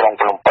នៅទីក្រុង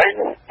ភ្នំពេញ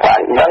បា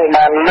ននឹង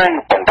បានលឺ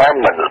ប៉ុន្តែ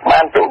មិនបា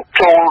នទៅ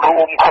ចូលរួ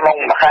មក្នុង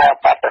មហា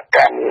បាតុក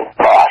ម្ម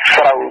ដ៏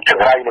ស្រូវច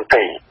ង្រៃនោះ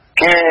ទេ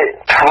គេ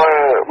ធ្វើ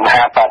ម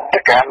ហាបាតុ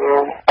កម្ម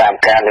តាម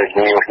ការលើក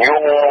ញញ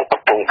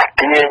កំពុង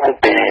ទាញ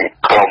ពី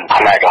ក្រុម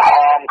ខ្មែរក្រហ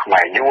មខ្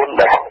មែរយួន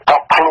ដែលក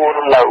ប់ខ្លួន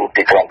នៅ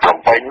ទីក្រុងភ្នំ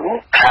ពេញ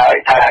ហើយ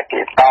ថា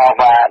គេត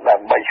វ៉ាដើ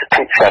ម្បីសិទ្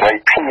ធិសេរី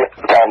ភាព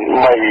ដើម្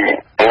បី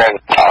នឹង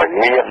ឲ្យ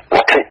មានល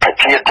ទ្ធិប្រ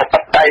ជាធិប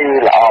តេយ្យ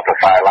ល្អប្រ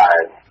សើរឡើង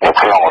នៅ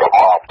ក្នុងរប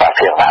បប្រ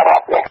ជាណារ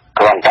ដ្ឋនេះ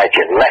គ្រាន់តែ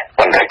ជាលេស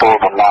ប៉ុន្តែគោល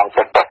បំណង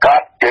ពិតប្រាក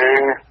ដគឺ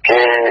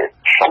គេ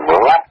សម្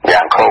លាប់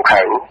យ៉ាងឃោ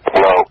ឃៅ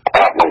លោក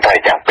រដ្ឋមន្ត្រី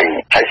ទាំងពីរ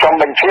ហើយសូម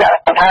បញ្ជាក់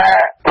ថា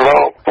លោ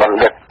កបណ្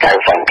ឌិតកែវ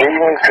សង្ឃី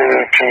គឺ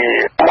ជា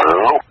ម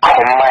នុស្ស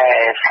ខ្មែរ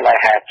ស្នេ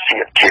ហាជា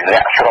តិជាអ្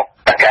នកស្រុក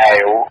តាកែ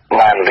វ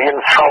បានរៀន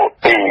សូត្រ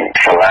ពី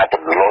សាលាទ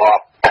ម្លា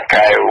ប់តា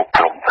កែវ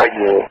ភ្នំពេញ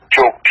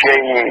ជោគជ័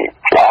យ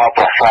ល្អ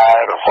ប្រសើរ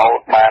រហូត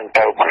បាន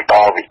ទៅបន្ត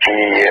វិជ្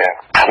ជា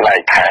ផ្នែក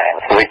ខាង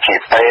វិជ្ជា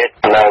ពេទ្យ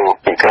នៅ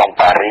ទីក្រុង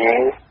ប៉ារី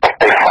ប្រ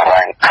ទេសបា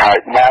រាំងហើយ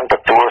បានទ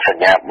ទួលស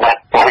ញ្ញាបត្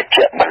រវិជ្ជ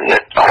បណ្ឌិ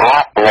តរ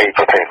ដ្ឋនៃ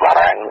ប្រទេសបា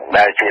រាំង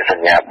ដែលជាស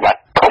ញ្ញាបត្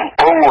រកម្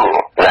ពុជា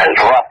ដែល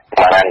រដ្ឋ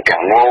បារាំងទាំ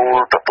ងមូល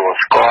ទទួល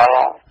ស្គា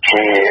ល់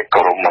ជា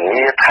ក្រុម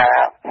ងារថា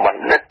ប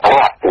ណ្ឌិតរ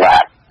ដ្ឋបា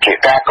ទជា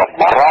ការក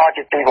ម្រ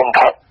ជាទីបំ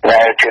ផុត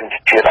ដែលជន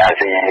ជាតិអា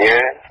ស៊ី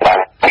បាន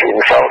រៀន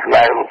សូត្រ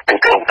នៅទី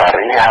ក្រុងប៉ា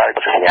រីហើយ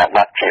សញ្ញាប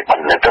ត្រជាប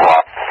ណ្ឌិតរ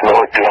ដ្ឋដោ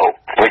យលោក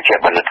វិជ្ជ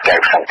បណ្ឌិតកែវ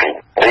សង្ឃី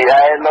រី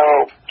ឯលោ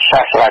កសា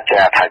ស្ត្រាចា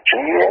រ្យថា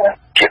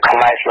ជាខ្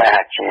មែរស្នេ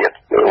ហាជាតិ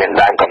មាន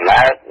ដើមកំ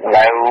ណើត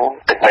នៅ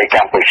ទឹកដីក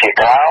ម្ពុជា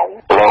ក្រោម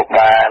លោក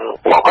បាន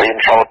មករៀន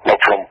សូត្រនៅ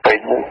ភ្នំពេញ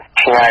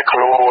ឆ្ងាយខ្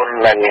លួន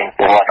នឹង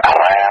វត្តអា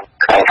រាម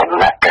ក្នុងសំ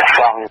ណាក់ព្រះស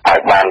ង្ឃហើយ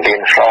បានរៀ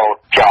នសូត្រ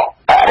ចប់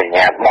បរិញ្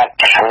ញាបត្រ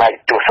ផ្នែក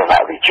ទស្សន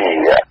វិជ្ជា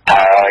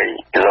ហើយ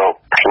លោក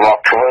ធ្លា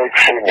ប់ធ្វើ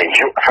ជានា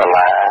យកសា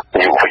លា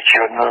យុវជ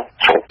ន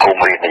សង្គម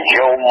រាស្ត្រនិយ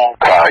ម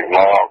ក្រោយម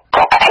ក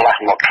ក៏ផ្លាស់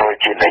មកធ្វើ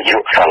ជានាយ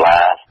កសាលា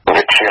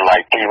វិទ្យាល័យ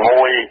ទី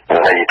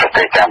1នៃប្រ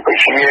ទេសកម្ពុ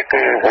ជា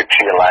គឺវិទ្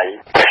យាល័យ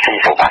ព្រះស៊ី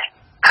សុវត្ថិ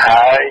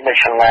ហើយនៅ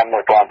ឆ្នាំ1973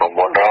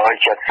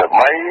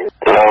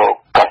លោក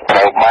ក៏ត្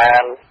រូវបា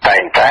នតែ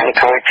ងតាំង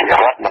ធ្វើជារ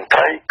ដ្ឋមន្ត្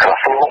រីក្រ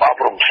សួងអ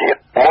ប់រំជាតិ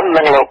មុន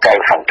នឹងលោកកែវ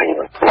សង្ឃី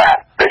បាទ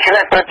ដូច្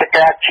នេះព្រឹត្តិ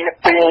ការណ៍ជាតិ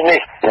ពីរ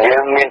នេះយើ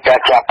ងមានការ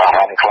ចាប់អារ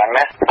ម្មណ៍ខ្លាំង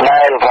ណាស់ដែ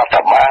លរដ្ឋ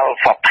បាល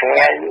សពថ្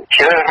ងៃ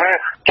ជ្រើសរើស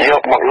យ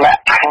កមកដា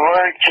ក់ធ្វើ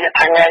ជា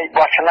ថ្ងៃ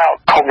បោះឆ្នោត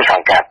ឃុំស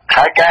ង្កាត់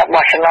ហើយការ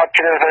បោះឆ្នោត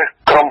ជ្រើសរើស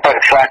ក្រុមប្រឹ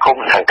ក្សាឃុំ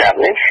សង្កាត់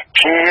នេះ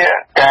ជា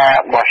ការ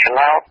បោះឆ្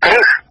នោតគ្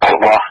រឹះរ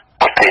បស់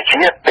ប្រទេស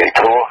ជាតិពី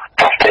ព្រោះ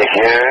ប្រទេស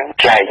យើង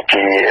ចែក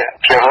ជា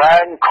ច្រើ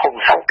នឃុំ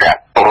សង្កា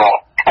ត់រា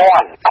ប់ពា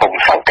ន់ឃុំ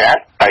សង្កា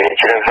ត់ហើយ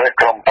ជ្រើសរើស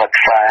ក្រុមប្រឹ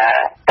ក្សា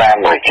តាម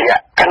រយៈ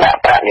គណៈ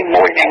បកនី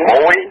មួយគ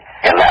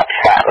ណៈ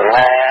បក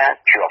ណា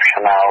ជាប់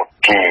ឆ្នោត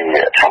ជា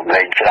សម្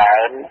លេងច្រើ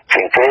ន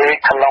ជាងគេ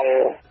ក្នុង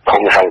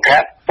ឃុំសង្កា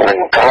ត់នឹង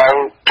ត្រូវ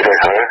ជ្រើ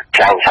សរើស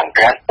ចៅសង្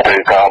កាត់ឬ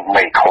ក៏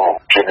មេឃុំ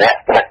ជាអ្នក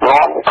ដឹក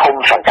នាំឃុំ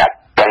សង្កាត់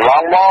កន្ល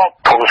ងមក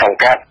ឃុំសង្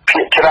កាត់ភា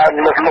គច្រើន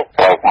លើសលុប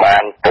ត្រូវបា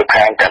នទៅ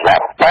ខាងគណៈ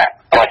បក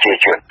ប្រជា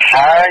ជន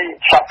ហើយ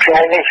សប្តា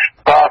ហ៍នេះ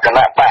ក៏គ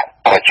ណៈបក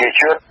ប្រជា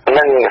ជន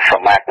និងស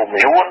មាគម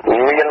យួន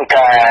មាន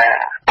ការ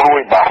ព្រួ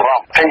យបារ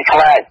ម្ភភ័យខ្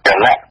លាចគ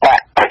ណៈបក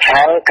ប្រ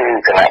ឆាំងគឺ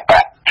គណៈប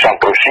កសង្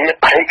គ្រោះជាតិ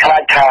ភ័យខ្លា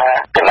ចថា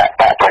គណៈ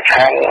បកប្រ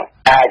ឆាំង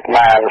អាច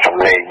បានស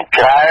ម្លេង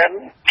ច្រើន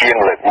ជាង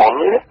លើកមុន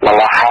ម្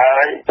ល៉េះហើ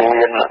យ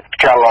មាន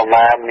ចល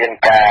នាមាន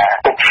ការ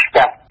ទប់ស្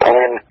កាត់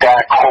មានការ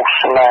ឃោស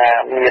នា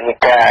មាន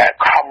ការ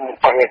ខំ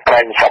ប្រឹងប្រែ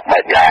ងសពបែ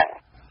បយ៉ាង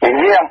និ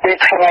យាយអំពី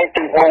ថ្ងៃ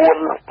ទី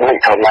4មិ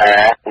ថុនា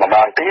ម្ដ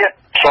ងទៀត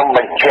សូមប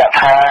ញ្ជាក់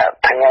ថា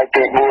ថ្ងៃ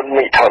ទី4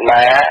មិថុ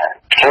នា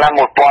ឆ្នាំ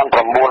1989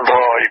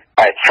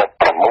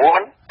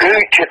គឺ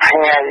ជាថ្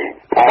ងៃ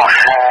ម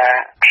ហា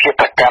ឃា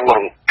តកម្មរ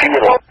ង្គា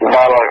លដ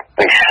ល់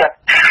និស្សិត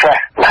សិស្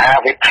សមហា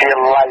វិទ្យា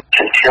ល័យ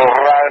ជាច្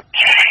រើន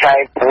ខ្សែ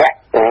អ្នក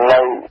នៅ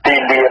ទី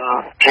លាន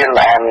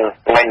CMN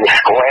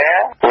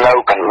Square នៅ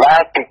កណ្ដា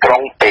លទីក្រុ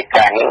ងប៉េ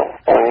កាំង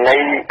នៃ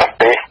ប្រ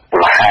ទេស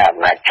មហាអំ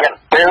ណាចចិន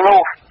ពេល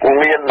នោះ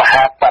មានម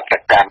ហាបាតុ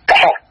កម្ម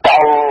ខុសដ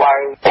ល់ឡើ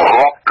ង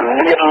រាប់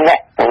លានអ្ន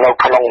កនៅ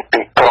ក្នុង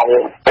ទីក្រុង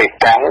ប៉េ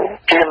កាំង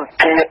ជា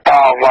ទាត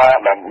វ៉ា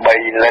ដើម្បី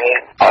នឹង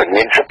ឲ្យ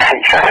មានសិទ្ធិ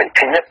សេរី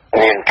ភាព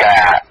មានកា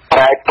រប្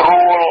រែប្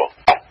រួល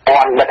ព័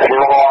ន្ធដឹក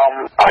នាំ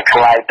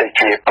ខ្លាយទៅ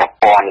ជាប្រ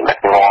ព័ន្ធដឹក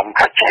នាំ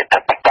ប្រជាធិ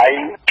បតេយ្យ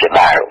ជា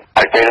ដើម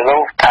ហើយពេល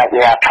នោះអាជ្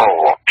ញាធរ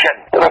ចិន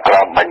ក៏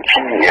បញ្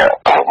ជាម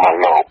ក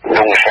លោក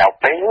យុងសៅ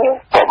ពេញ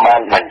ក៏បា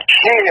នបញ្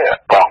ជា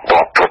កងទ័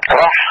ពព្រឹកក្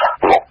រោះ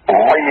មក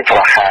មិនប្រ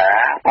ហារ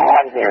មិ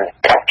ន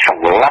កាត់ស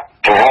ម្លាប់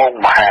រង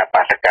មហា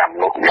បាតកម្ម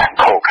នោះយ៉ាង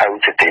ខុសខើ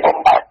ជាទីបំ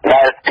ផុត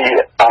ដែលទី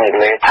អង់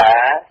គ្លេសថា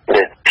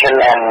The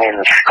CMN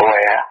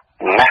Square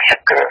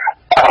Massacre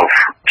of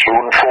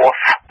June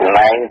 4th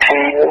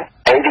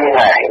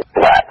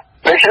 1989 បាទ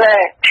ដូច្នេះ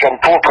ចំ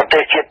ពោះប្រទេ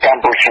សជាតិក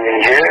ម្ពុជា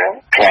យើង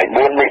ថ្ងៃ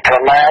4មិថុ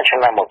នាឆ្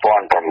នាំ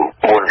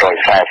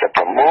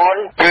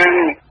1949គឺ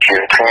ជា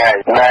ថ្ងៃ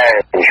ដែល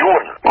យួ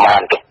នបា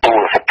នទទួ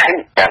លសិទ្ធិ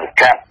កាន់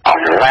កាប់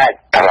អំណាច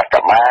រដ្ឋ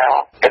បាល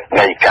ទឹក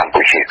ដីកម្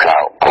ពុជាក្រោ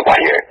មរប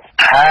ស់យើង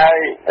ហើយ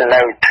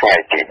នៅថ្ងៃ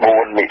ទី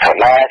4មិថុ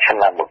នាឆ្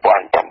នាំ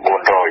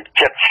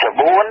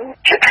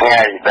1974ជាថ្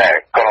ងៃដែល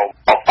ក្រុម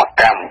ឧប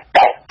កម្ម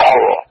បោកផល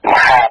ម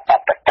ហាបា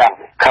តកម្ម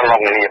ក្នុ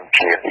ងនាម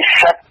ជានិស្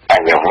សិតអ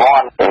នុវ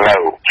ត្តនៅ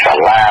សា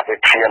លាវិ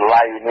ទ្យា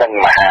ល័យនិង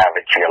មហា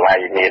វិទ្យាល័យ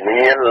នា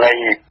នានៃ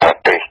ប្រ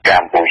ទេសក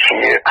ម្ពុជា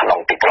ក្នុង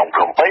ទីក្រុង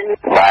ភ្នំពេញ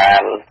បា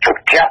នជុត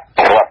ចាក់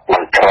រដ្ឋម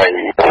ន្ត្រី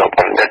លោក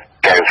បណ្ឌិត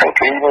កែវសង្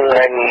ឃី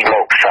និង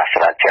លោកសាស្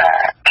ត្រាចារ្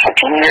យ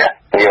ជា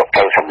យក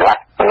ទៅសម្លា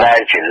ប់ដែល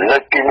ជាលើ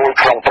កទី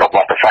1ក្នុងប្រវ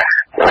ត្តិសាស្ត្រ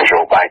នយោ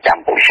បាយក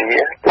ម្ពុជា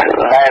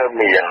ដែល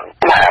មាន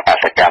មហាបា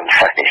តកម្ម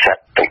សាសនិសិទ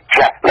ទៅ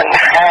ចាប់និង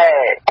ហែរ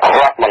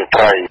ដ្ឋមន្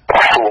ត្រីក្រ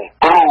សួង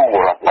គ្រូ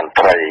រដ្ឋមន្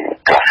ត្រី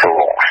ក្រសួ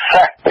ង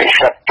សាសនិ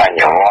សិទបញ្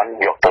ញវន្ត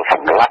យកទៅស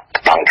ម្លាប់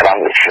ក្នុងក្រម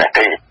វិស្វ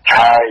ទី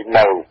ហើយ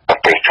នៅប្រ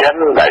ទេសចិន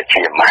ដែល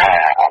ជាមហា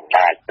អំ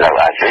ណាចនៅ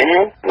អាស៊ី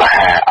ម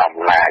ហាអំ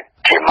ណាច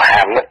ជាម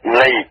ហាមិត្ត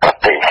នៃប្រ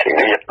ទេស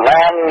វៀត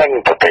ណាមនិង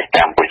ប្រទេសក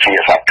ម្ពុជា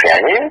សពថ្ងៃ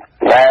នេះ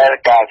ដែល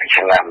កាលពី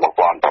ឆ្នាំ1909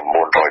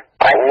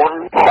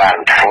បាន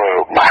ធ្វើ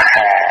ម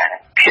ហា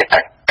ឃាត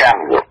ក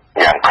ម្ម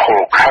យ៉ាងខុស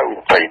ខើ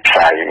ទៅផ្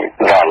សាយ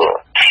ដល់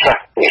សិស្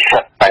សនិស្សិ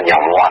តបញ្ញ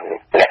វន្ត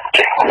អ្នក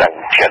ចេះដឹង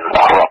ចិន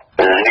រាប់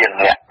លាន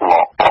អ្នកម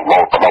កប្រមូ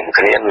លផ្ដុំ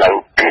គ្នានៅ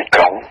ទីក្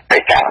រុងបេ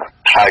កាំង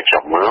ហើយ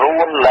ចំនួ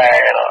នដែ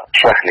ល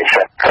សិស្សនិស្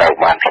សិតត្រូវ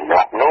បានសម្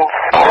លាប់នោះ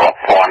រាប់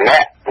ពាន់នា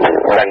ក់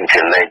មិន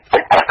ជាលេខពិ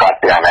តប្រាកដ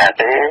យ៉ាងណា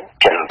ទេ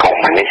ចិនកុម្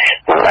មុយនីស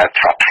ដែល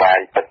ផ្សព្វផ្សាយ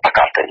ពិតប្រាក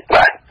ដទេ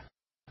បាទ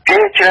គេ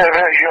ជ្រើស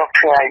រើសយក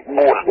ថ្ងៃ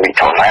4មិ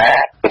ថុនា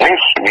នេះ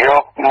យ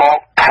កមក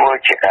ធ្វើ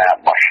ជាការ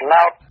បោះឆ្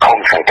នោតគុំ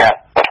សង្កាត់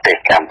ប្រទេស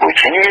កម្ពុ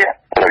ជា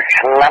នៅ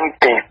ឆ្នាំ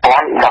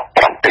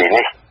2017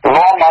នេះ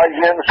នាំឲ្យ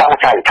យើងសង្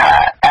ស័យថា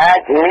អា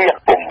ចមាន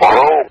គម្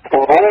រោ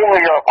ង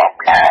យកអំ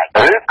ណាច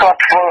ឬក៏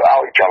ធ្វើឲ្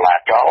យចលា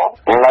ចល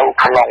នៅ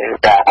ក្នុង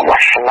ការបោះ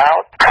ឆ្នោ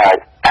តហើយ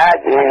អាច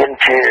មាន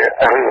ជា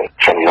រឿង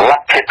សម្លា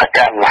ប់ឃាតក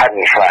ម្មហិ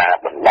ង្សា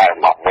បណ្ដាល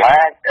មកអំ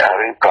ណាច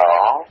ឬក៏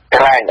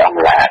ក្រែងអំ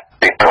ណាច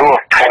ពីព្រោះ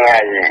ថ្ងៃ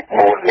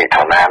4មិ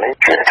ថុនានេះ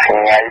ជាថ្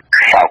ងៃ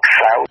សោក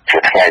សៅជា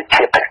ថ្ងៃ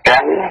ឃាតក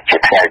ម្មជា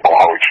ថ្ងៃបង្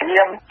ហូរឈា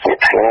មជា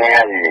ថ្ងៃ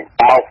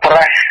មកប្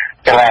រាស់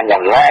ក្រែង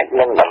អំណាច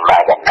និងបណ្ដា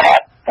លអំណា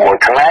ចមួយ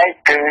ផ្នែក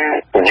គឺ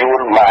យួ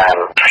នបាន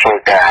ធ្វើ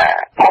ការ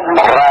ប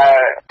ម្រើ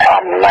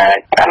អំណាច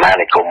អាណា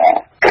និគម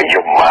ទៅយ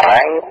ម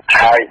រាំង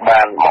ហើយ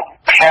បានបំ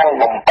ខាំង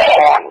បំ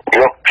ភាន់យ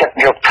កចិត្ត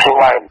យកថ្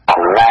លើម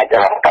អំណាច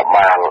រដ្ឋ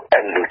បាលឥ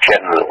ណ្ឌូចិ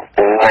ន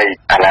នៃ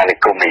អាណានិ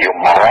គមនិយម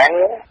រាំង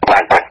បា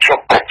នប្រជុំ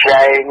ប្រ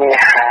ជែង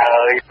ហើ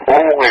យ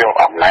យក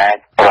អំណាច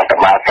រដ្ឋ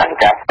បាលសង្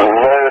កាត់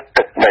លើ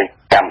ទឹកដី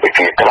កម្ពុ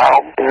ជាក្រោ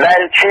មដែ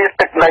លជា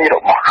ទឹកដីរ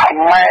បស់ខ្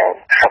មែរ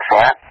សព្វ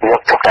យ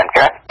កទៅកាន់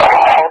កាត់រ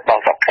ហូតដ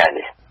ល់សព្វថ្ងៃ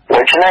នេះ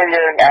ដូច្នេះ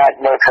យើងអាច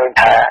មើលឃើញ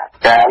ថា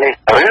ការនេះ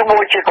ឬមួ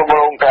យជាគម្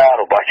រោងការ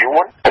របស់យួ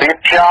នរៀប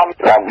ចំ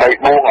ដើម្បី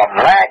បួងអំ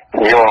ណាច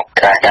យក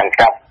ការកាន់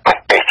កាប់ប្រ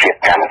ទេសជាតិ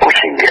កម្ពុ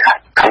ជា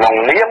ក្នុង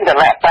នាមគ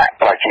ណៈបក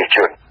ប្រជាជ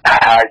ន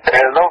ហើយពេ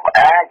លនោះ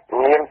អាច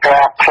មានកា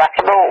រផ្លាស់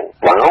ប្ដូរ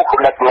មនុស្ស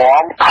ដឹក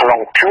នាំក្នុង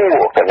ជួរ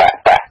គណៈ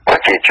បកប្រ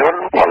ជាជន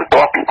បន្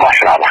ទាប់ពីបោះ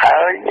ឆ្នោតហើ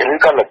យឬ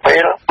ក៏នៅពេ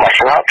លបោះ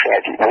ឆ្នោតថ្ងៃ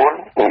ទី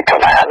4មិថុ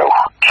នានោះ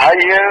ហើយ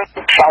យើង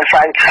សង្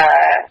ស័យថា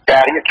កា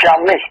ររៀបចំ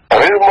នេះ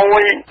ឬមួ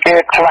យគេ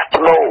ផ្លាស់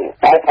ប្ដូរ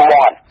មុខ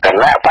មាត់គ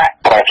ណៈបក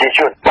ប្រជាជ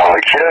នដោយ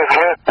ជ្រើស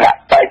រើសដាក់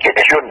បេក្ខ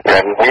ជនដែ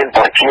លមាន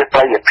ប្រជាប្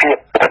រិយភាព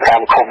តា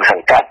មឃុំស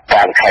ង្កាត់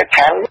តាមខេត្តខ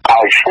ណ្ឌ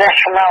ឲ្យឈ្នះ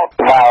ឆ្នោត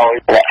ដោយ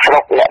អ្នកស្រុ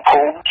កអ្នកភូ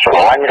មិស្រ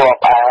ឡាញ់រា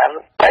ប់អាន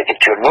បេក្ខ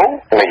ជននោះ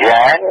ម្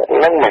យ៉ាង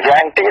និងម្យ៉ា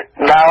ងទៀត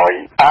ដោយ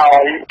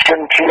ឲ្យជន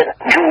ជាតិ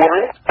យួន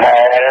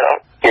ដែល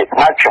គេ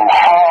បានចំហ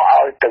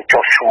ឲ្យទៅ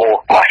ចុះឈ្មោះ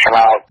បោះឆ្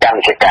នោតកម្ម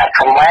ជាការ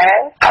ខ្មែរ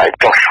ហើយ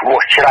ចុះឈ្មោះ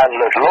ច្រើន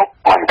លើសលប់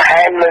បន្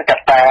ថែមលើក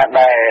ត្តា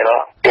ដែល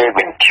គេប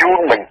ញ្ជូន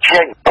បញ្ចេ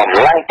ញកម្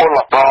លាំងពល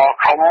ករ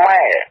ខ្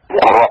មែរ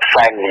រាប់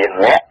សែនលាន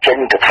នាក់ចេញ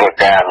ទៅធ្វើ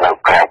ការនៅ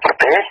ក្រៅប្រ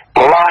ទេស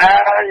ម្ល៉េះ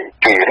ហើយ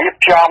គេរៀប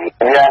ចំ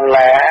យ៉ាង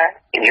ណា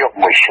យក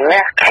មួយឈ្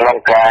នះក្នុង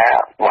ការ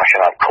បោះឆ្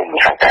នោតឃុំ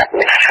សង្កាត់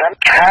នេះសិន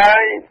ហើ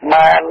យ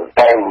បាន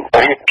ទៅ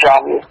រៀប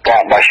ចំកា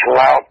របោះឆ្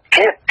នោត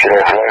ជាតិជ្រើ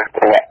សរើស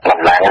អ្នកតំ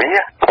ណាងរា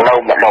ស្ត្រនៅ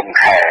ម្ដុំ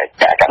ខែ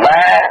កក្ក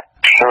ដា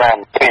ឆ្នាំ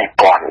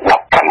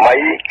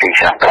2018គឺ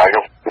ឆ្នាំក្រោយ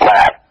នោះ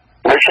បាទ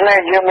ដូច្នេះ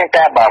យើងមាន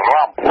ការបារ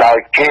ម្ភដោយ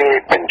គេ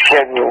បញ្ចេ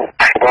ញ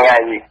ថ្ងៃ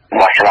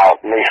បោះឆ្នោត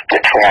នេះជា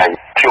ថ្ងៃ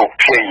ជោគ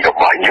ជ័យរ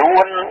បស់យួ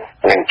ន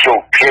និងជោ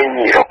គជ័យ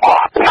រប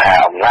ស់មហា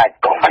អំណាច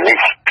កុម្មុយនី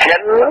សចិ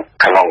ន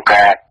ក្នុង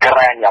ការក្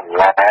រែងអំ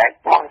ណាច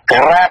បង្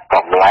ក្រាបក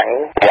ម្លាំង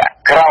អ្នក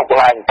ក្រោក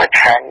ឡើងប្រ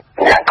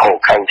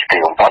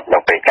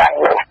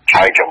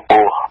ហើយចំ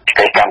ពោះប្រ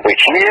ទេសកម្ពុ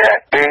ជា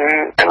គឺ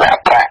គណៈ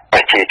បកប្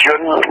រជាជ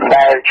ន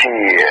ដែលជា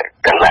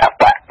គណៈ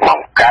បកប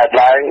ង្កើត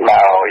ឡើង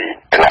ដោយ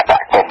គណៈប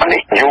កកុម្មុយនី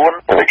សយួន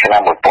នៅឆ្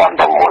នាំ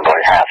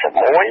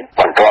1951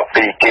បន្ទាប់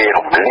ពីគេ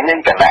រំលាយ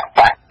គណៈប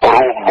ក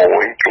រួមមួ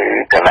យគឺ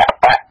គណៈ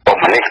បកកុ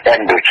ម្មុយនីសឥ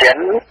ណ្ឌូចិន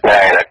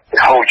ដែល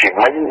ហូជី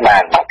មិញបា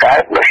នបង្កើ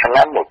តនៅឆ្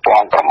នាំ1930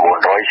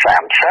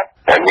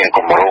ដែលមានគ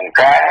ម្រោង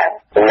ការ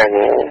និង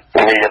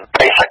មាន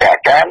បេសក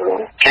កម្ម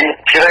ជា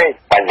ជ្រែក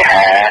បញ្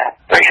ហា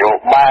នយោ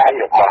បាយ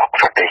របស់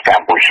ប្រទេសក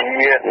ម្ពុជា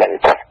និង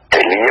ប្រទេ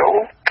សលាវ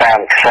តាម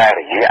ខ្សែរ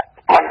យៈ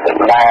បណ្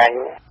ដាញ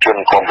ជន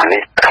កុម្មុយនី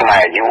សខ្មែ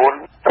រយួន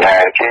ដែ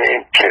លគេ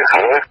ជ្រើស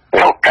រើស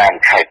នៅតាម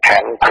ខេត្តខ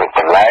ណ្ឌគ្រប់ក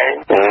ន្លែង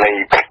នៃ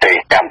ប្រទេស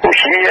កម្ពុ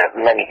ជា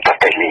និងប្រ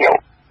ទេសលាវ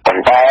ប៉ុ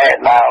ន្តែ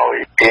ដោយ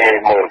គេ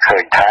មើលឃើ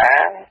ញថា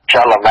ច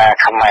លនា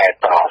ខ្មែរ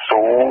ត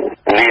ស៊ូ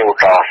លាវ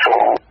តស៊ូ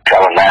ច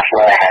លនាស្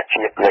នេហា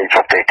ជាតិនៃប្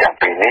រទេសទាំង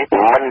ពីរនេះ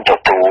មិនទ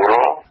ទួល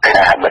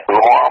ការដឹក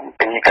នាំ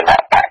ពីគណៈ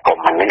បកកុ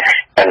ម្មុយនីស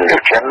ឥណ្ឌូ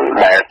ចិន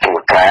ដែលត្រួ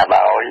តត្រា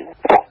ដោយ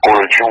បុគ្គល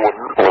យួន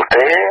នោះ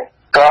ទេ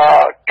ក៏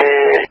គេ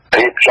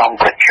រៀបចំ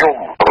ប្រជុំ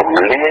រំ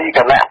លាយគ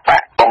ណៈប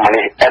កកុម្មុយ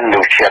នីសឥណ្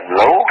ឌូចិន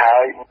នោះហើ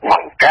យប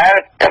ង្កើ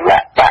តគណៈ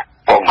បក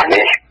កុម្មុយ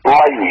នីស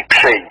មួយផ្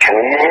សេងគ្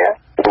នា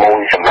មួយ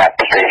សម្រាប់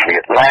ប្រទេសវៀ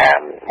តណាម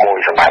មួយ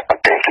សម្រាប់ប្រ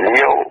ទេស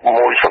លាវ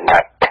មួយសម្រា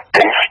ប់ប្រ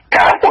ទេសក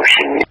ម្ពុ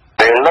ជា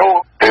ពេលនោះ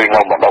គឺ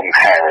នៅម្ដុំ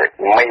ខែ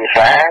មេ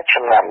សា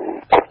ឆ្នាំ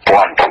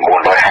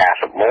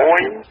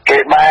1951គេ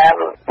បាន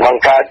ប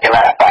ង្កើតគ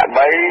ណៈបក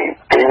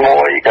3ទី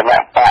1គណៈ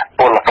បក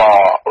ពលករ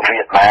វៀ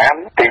តណាម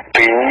ទី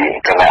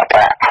2គណៈប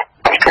ក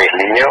ប្រទេស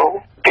លាវ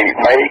ទី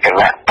3គ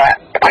ណៈបក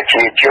ប្រ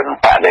ជាជន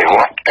បដិវ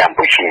ត្តន៍កម្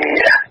ពុជា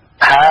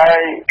ហើ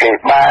យគេ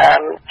បាន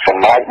ស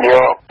ម្រេចយ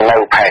កនៅ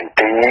ផែន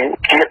ទី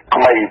ជាតិ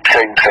ថ្មីផ្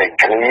សេងៗ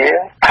គ្នា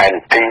ផែន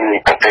ទី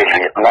ប្រទេស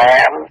វៀតណា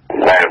ម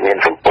ដែលមាន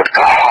សម្ពុត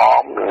ក្រហ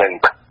មនិង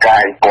ផ្កា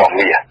យពណ៌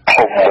មាស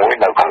ធំមួយ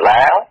នៅកន្ល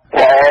ង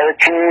ដែល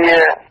ជា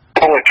ទ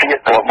ង់ជាតិ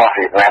របស់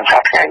វៀតណាមស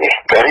ប្តាហ៍នេះ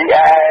រី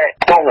ឯ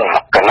ទង់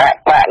គណៈ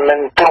បកនិ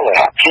ងទង់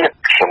ជាតិ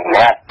សម្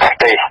រាប់ប្រ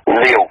ទេស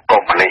លាវកុ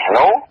ម្មុយនីស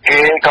នោះ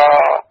គេក៏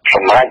ស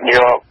ម្រេចយ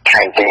ក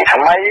ផែនទី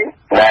ថ្មី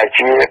ដែល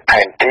ជា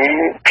ផែនទី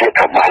ជាតិ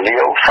របស់លា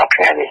វសប្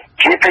តាហ៍នេះ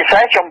ជាពិសេ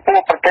សចំពោះ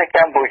ប្រទេសក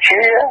ម្ពុ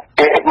ជា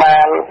គេបា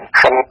ន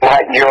សម្រេ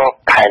ចយក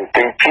ផែន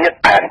ទីជាតិ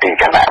ផែនទី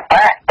គណៈប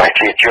កប្រ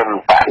ជាជន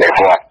បដិ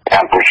វត្តន៍ក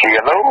ម្ពុជា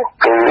នោះ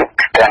គឺ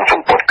ទាំងស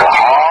ម្ពុតក្រ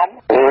ហម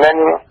និង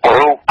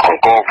រូបអ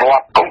ង្គរវ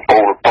ត្តកំពូ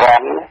ល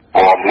5ព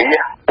ណ៌មាស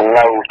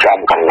នៅចំ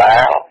កណ្ដា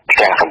ល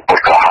ទាំងសម្ពុត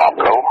ក្រហម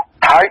នោះ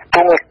ហើយទ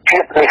ង់ជា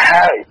តិនេះ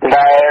ហើយ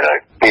ដែល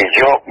គេ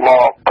យកម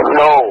ក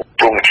ដូរ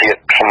ទង់ជា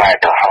តិខ្មែរ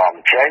ក្រហម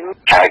ចេញ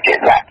ហើយគេ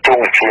ដាក់ទ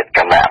ង់ជាតិគ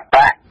ណៈប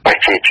កប្រ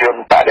ជាជន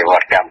បដិវ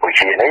ត្តន៍កម្ពុ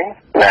ជានេះ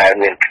ដែល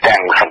មានទាំ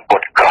ងសម្ពុ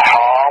តក្រហ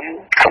ម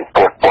សម្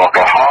ពុតពណ៌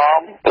ក្រហម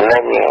និ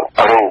ង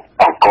រូប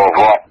អង្គរ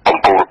វត្តកំ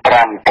ពូល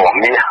5ពណ៌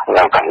មាស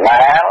នៅកណ្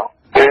ដាល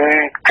គឺ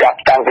ចាប់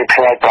តាំងពី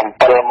ថ្ងៃ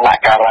7ម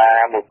ករា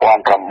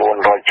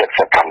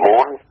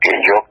1979គេ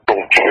យកទ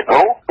ង់ជាតិ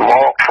នោះម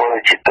កធ្វើ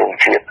ជាទង់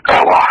ជាតិរ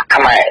បស់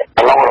ខ្មែរ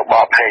ក្នុងរប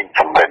បហេង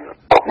សំរិន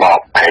របប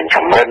ហេង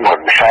សំរិនហ៊ុ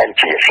នសែន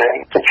ជាផ្សេង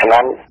ពីឆ្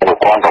នាំ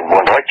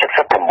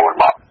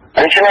1979មក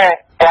ដូច្នេះ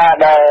ការ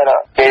ដែល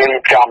គេរៀ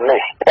បចំ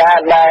នេះការ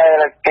ដែល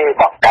គេ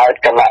បង្កើត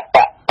គណៈប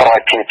កប្រ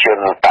ជាជន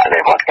ប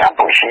ដិវត្តន៍កម្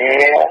ពុជា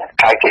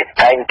ហើយគេ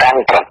តែងតាំង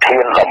ប្រធា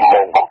នដំ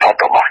បូងបំផុត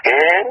របស់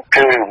គេ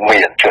គឺ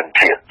មានជន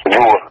ជាតិ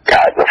យួន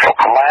កើតនៅស្រុក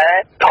ខ្មែរ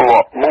ធ្លា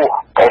ប់បួស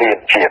រៀន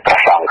ជាព្រះ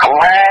សង្ឃខ្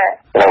មែរ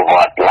នៅវ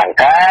ត្តលង្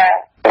កា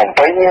ភ្នំ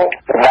ពេញ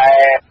ដែល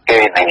គេ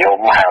និយម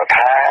ហៅ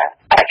ថា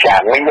អាចា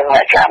រ្យមាន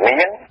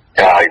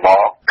ហើយម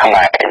កខ្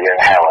មែរយើង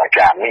ហៅអា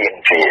ចារ្យមាន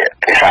ជា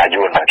ភាសា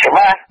យួនមិនច្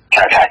បាស់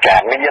ថាអាចា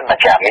រ្យមាន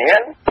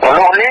ម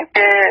នុស្សនេះ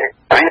គេ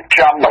រៀប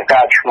ចំបង្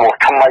កើតឈ្មោះ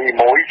ថ្មី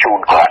មួយជូន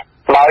គាត់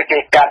ដោយគេ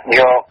កាត់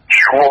យក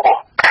ឈ្មោះ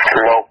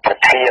លោកប្រ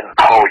ធាន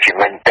ហូជី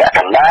មិញតក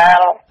ណ្ដា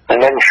ល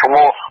និងឈ្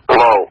មោះ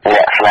លោកអ្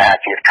នកស្នា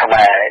ជាតិខ្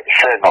មែរ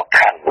សឺnok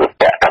ខាន់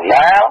តកណ្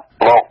ដាល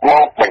ម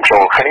កបញ្ចូ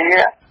លគ្នា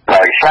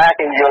ដោយសារ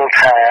គេយល់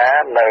ថា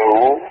នៅ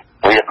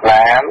វៀត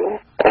ណាម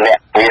អ្នក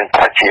មាន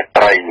ប្រជា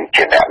ប្រិយ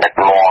ជាអ្នកដឹក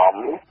នាំ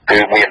គឺ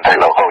មានតែ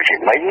លោកហូជី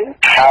មិញ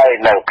ហើយ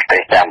នៅប្រទេ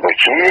សកម្ពុ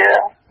ជា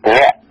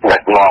អ្នកដឹ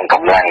កនាំក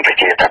ម្លាំងប្រ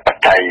ជាធិប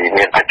តេយ្យ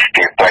មានប្រ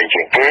ជាប្រិយ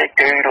ជាងគេ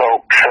គឺលោក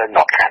សឺ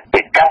nokខាន់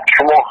ពីកាត់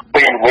ឈ្មោះ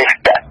ពីនេះ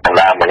តកណ្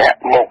ដាលម្នាក់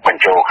មកប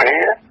ញ្ចូលគ្នា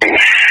ពី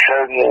សឺ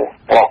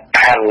nok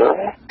ខាន់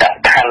ត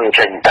ខាន់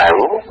ចេញទៅ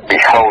ពី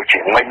ហូជី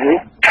មិញ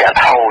ចាត់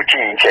ហូ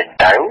ជីចេញ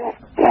ទៅ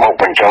មក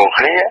បញ្ចូល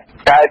គ្នា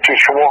តែជា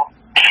ឈ្មោះ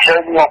សឺ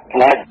nok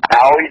មិន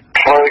ឲ្យ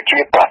ធ្វើជា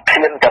ប្រ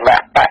ធានគណៈ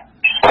បក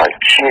ប្រ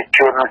ជាជ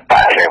នប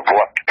ដិវ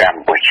ត្តន៍ក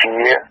ម្ពុជា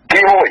ទី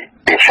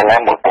1ពីឆ្នាំ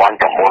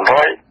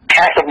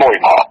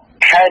1981មក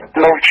ខេត្ត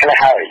នោះឆ្លះ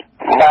ហើយ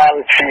បាន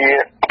ជា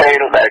ពេ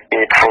លដែល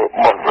គេធ្វើ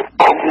មុន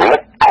រំលឹ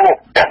កខួប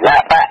គណៈ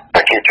បកប្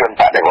រជាជន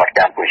បដិវត្តន៍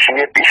កម្ពុជា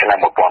ពីឆ្នាំ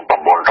1951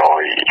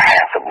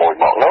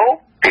មកនោះ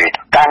គេ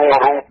តាំង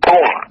រូបទ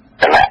ង់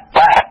គណៈប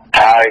ក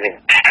ហើយ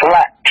ឆ្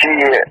លាក់ជា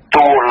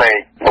តួលេខ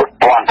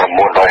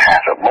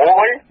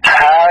1951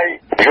ហើយ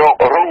យក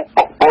រូប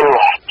បុគ្គល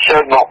សឺ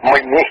nokមិ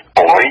ញនេះ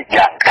អុយ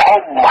យ៉ាង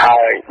ធំ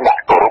ហើយដា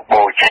ក់គោរព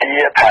បូជា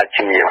ថា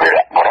ជាវីរ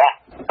បុរស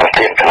ប្រ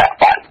ធានគណៈប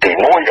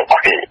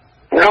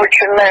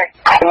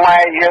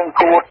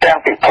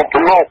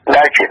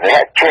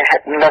ចេះ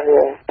នឹង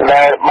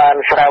ដែលបាន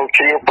ស្រាវ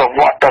ជ្រាវប្រ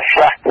វត្តិ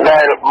សាស្ត្រ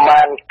ដែល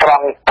បានត្រ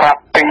ង់ប្រា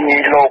ប់ពី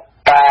លោក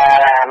តា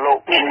លោក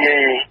យា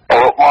យ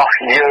របស់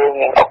យើង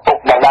ឪពុក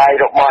ម្ដាយ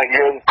របស់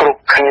យើងគ្រ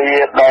ប់គ្នា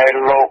ដែល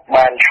លោក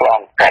បានឆ្ល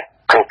ងកាត់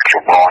គ្រប់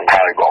ជំនាន់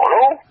ហើយបង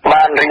លោក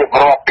បានរៀប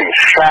រាប់ពី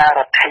សារ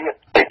ធាតុ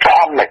ពីធ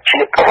ម្ម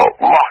ជាតិរ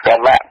បស់គ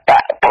ណៈប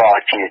កប្រ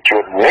ជាជ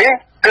ននេះ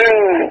គឺ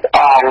អ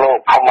ស់លោក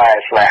ខ្មែរ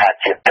ស្នេហា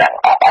ជាតិទាំង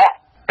អស់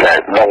ដែល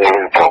នឹងលើ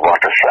ប្រវ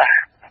ត្តិសាស្ត្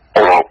រ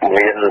លោក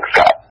មានស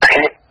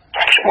ភាព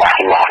ច្បាស់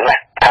លាស់ណា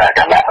ស់ថាគ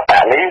ណៈបក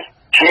នេះ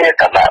ជា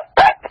គណៈ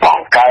បកប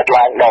ង្កើត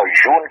ឡើងដោយ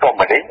យួនកុម្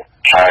មុយនីស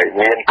ហើយ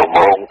មានគ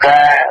ម្រោង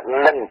ការ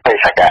និងបេ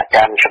សកក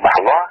ម្មច្បា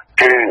ស់លាស់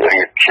គឺ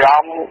រៀប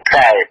ចំ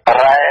កែប្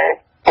រែ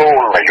គោ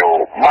លនយោ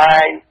បា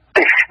យ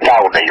ទិសដៅ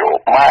នយោ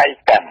បាយ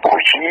កម្ពុ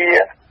ជា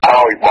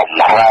ឲ្យបំ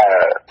រើ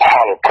ផ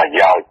លប្រ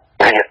យោជន៍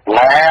វៀត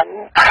ណាម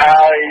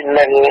ហើយ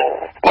នឹង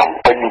បំ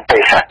ពេញបេ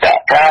សក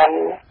កម្ម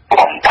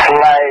បំផ្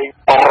លែង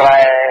ប្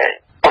រែ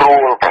ប្រួ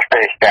លប្រ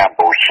ទេសកម្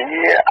ពុជា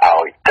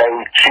ឲ្យទៅ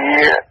ជា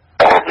រ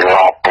ប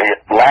បវៀត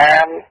ណា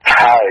ម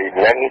ហើយ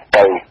នឹង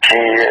ទៅ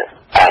ជា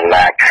អា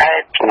ណាខេ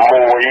ត្ត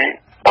មួយ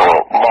រ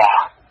បស់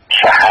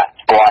សហ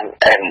ព័ន្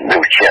ធឥណ្ឌូ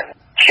ចិន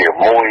ជា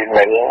មួយ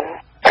នឹង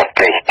ប្រ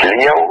ទេស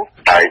លាវ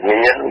ហើយ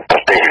មានប្រ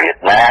ទេសវៀត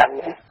ណាម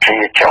ជា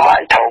ចំណា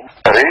យធំ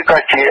ឬក៏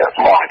ជា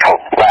មហធំ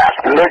បាទ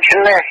ដូច្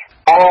នេះ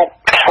មក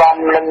ផ្សំ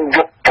នឹង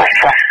យុទ្ធ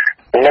សាស្ត្រ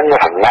និង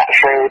រណ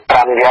សេរី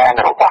5យ៉ាង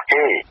របស់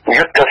គេ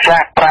យុទ្ធសា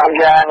ស្ត្រ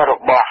5យ៉ាងរ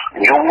បស់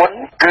យួន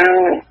គឺ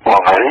ប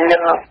ង្រៀ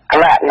នគ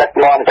ណៈដឹក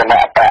នាំគ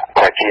ណៈបក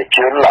ប្រជាជ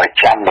នឲ្យ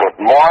ចាំរ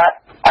ត់មាត់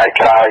ហើយ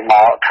ក្រោយម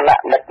កថ្នា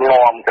ក់ដឹក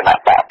នាំគណៈ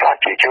បកប្រ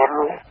ជាជន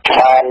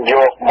បានយ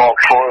កមក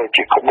ធ្វើ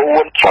ជាក្បួ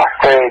នសរ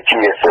សេរ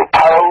ជាសៀវ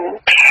ភៅ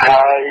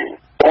ហើយ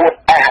អួត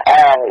អះ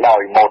អាងដោ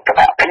យមោទ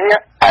នភាព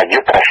អាយុ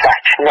ទ្ធសាស្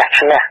ត្រ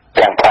ឈ្នះ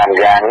ទាំង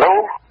5យ៉ាងនោះ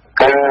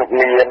គឺ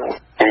មាន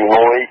ទី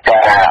1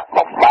ការ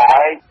បំបា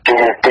យទី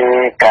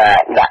2ការ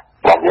ដាក់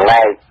បំ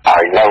លែកឲ្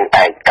យនៅ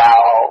ឯកោ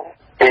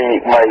ទី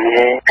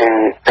3គឺ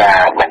កា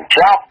របញ្ច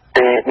ប់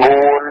ទី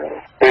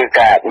4គឺ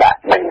ការដាក់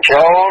បញ្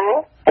ចូល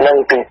និង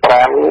ទី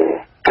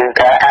5គឺ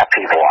ការអ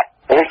ភិវឌ្ឍ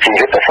នេះជា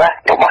យុទ្ធសាស្ត្រ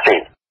របស់គេ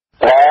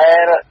ដែ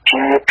ល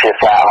ជាភា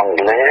សាអង់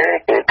គ្លេស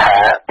គេថា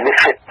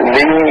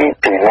discipline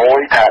ទី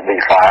1ថា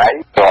define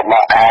រប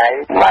ស់ឯង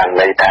បាន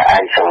ន័យថា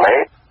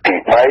isolate ទី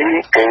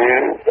3គឺ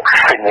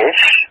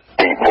finish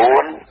ទី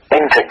4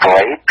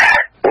 integrate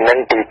និង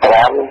ទី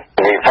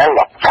5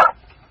 develop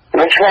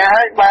ដូច្នេះ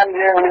ហើយបាន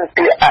យើងមាន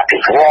ពាក្យអភិ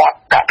វឌ្ឍ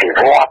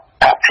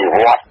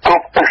គ្រ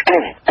ប់ទិសទី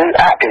គឺ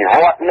អភិវ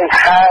ឌ្ឍនេះ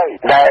ហើយ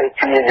ដែល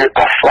ជាយុទ្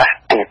ធសាស្ត្រ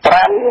ទី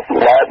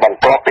5ដែលបន្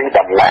ទាប់ពី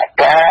ដំណាក់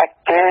កាល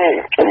គេ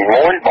ទី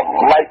1បំ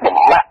បែកបំ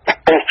បាក់ប្រ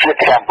ទេសជា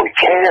តិកម្ពុ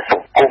ជាស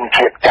ង្គម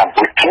ជាតិកម្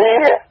ពុជា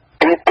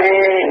ទី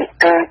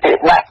2គឺគេ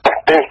ដាក់ប្រ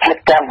ទេសជា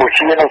តិកម្ពុ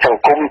ជានិងស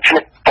ង្គមជា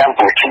តិកម្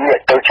ពុជា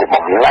ទៅជា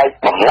បំលែក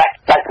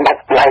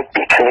ដាច់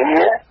ពីគ្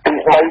នាទី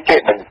3គេ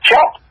បញ្ច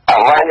ប់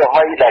អ្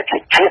វីដែលជា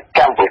ជាតិ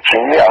កម្ពុជា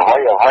អ្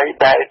វី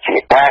ដែលជា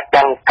ការ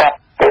កាន់កាប់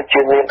ដូច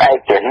ជាមានឯ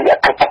ករាជ្យអ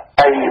ធិប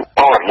តេយ្យប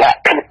រណ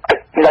ភាពទឹក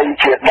ដី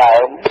ជាដើ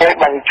មគេ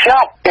បញ្ច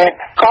ប់គេ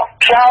កប់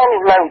ចោល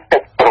នៅទឹ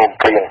កព្រម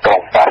ព្រៀងក្រុ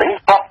ងប៉ារីស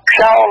កប់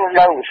ចោល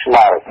នៅស្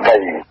មារតី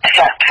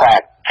សាសនា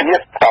ជា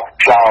តិកប់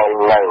ចោល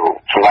នៅ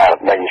ស្មារ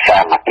តីសា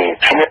មគ្គី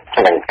ជាតិ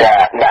និងកា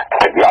រដាក់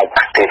ប្រយោជន៍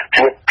ប្រទេស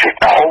ជាតិជា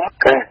ធំ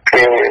គឺ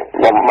គេ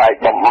បំបែក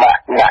បំបា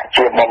ក់ដាក់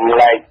ជាបំ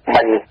លែកប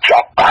ញ្ច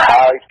ប់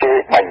ហើយគេ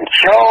បញ្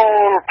ចូ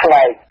លផ្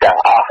នែកទាំង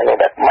អស់នោះ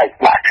ដែលមិន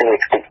បាក់គ្នា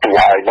តិចទី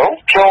ហើយនោះ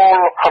ចូល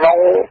ក្នុង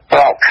ប្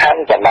រខណ្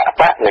ឌគណៈ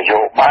បកនយោ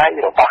បាយ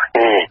របស់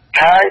គេ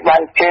ហើយបា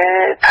នគេ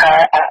ថា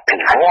អភិ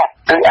វឌ្ឍ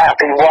គឺអ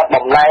ភិវឌ្ឍ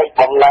បំលែក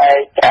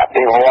អ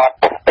ភិវឌ្ឍ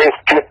ប្រទេស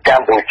ជាតិក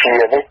ម្ពុជា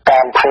នេះតា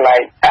មផ្នែ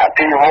កអ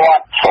ភិវឌ្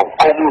ឍសង្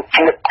គម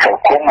ជាតិស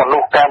ង្គមមនុ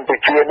ស្សកម្ពុ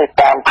ជានេះ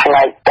តាមផ្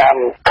នែកតាម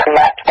ថ្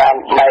នាក់តាម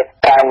បែប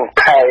តាម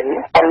ខេត្ត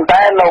ប៉ុន្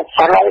តែនៅ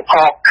ក្នុងក្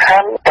របខ័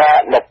ណ្ឌការ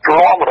ដឹក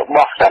នាំរប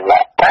ស់គ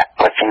ណៈបក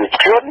ប្រជា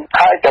ជន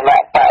ហើយគណៈ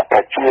បកប្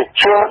រជា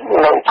ជន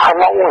នៅក្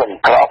នុង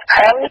ក្រប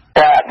ខ័ណ្ឌ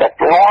ការដឹក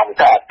នាំ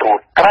ការត្រួត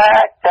ត្រា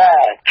កា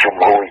រជំ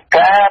នួយ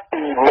ការ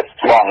ពីមិត្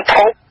តបង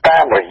ធំតា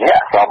មរយៈ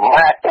ស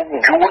មាគម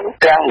យួន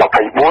ទាំង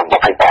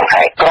24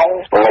ខេត្តក្រុង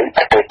នៃ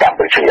ប្រទេសកម្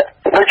ពុជា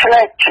ដូច្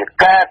នេះជា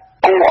ការ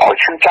គួរឲ្យ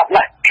ឈឺចាប់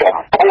ណាស់ចំ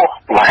ពោះ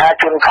មហា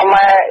ជនខ្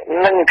មែរ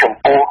និងចំ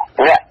ពោះ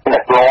អ្នកដឹ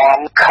កនាំ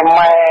ខ្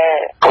មែរ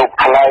គ្រប់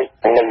ផ្នែក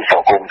នៃស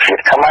ង្គមជា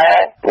តិខ្មែរ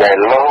ដែល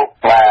លោក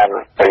បាន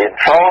រៀន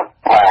សូត្រ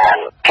បាន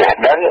ចេះ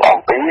ដឹងអំ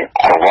ពី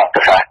ប្រវត្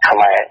តិសាស្ត្រខ្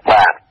មែរ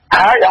បាទ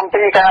ហើយអំ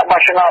ពីការបោះ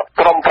ឆ្នោត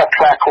ក្រុមប្រឹក្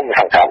សាឃុំ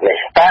សង្កាត់នេះ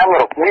តាម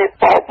របៀ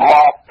បរប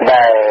ប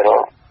ដែល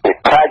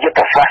ប្រាយុទ្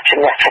ធសាស្ត្រឈ្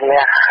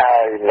នះហើ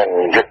យនឹង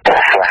យុទ្ធ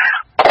សាស្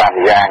ត្រ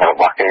5យ៉ាងរ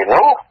បស់គេ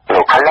នោះ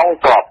នៅក្នុង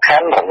ក្របខ័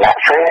ណ្ឌរណ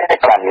សេរី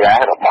5យ៉ាង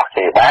របស់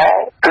គេដែរ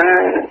គឺ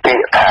ពា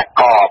ក្យថា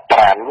ក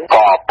5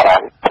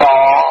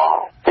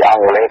ជាអ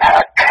ង់គ្លេសថា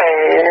K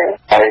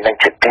ហើយនឹង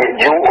ជាពាក្យ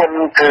យួន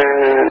គឺ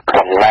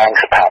តំណាង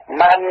ស្ថា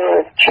ប័ន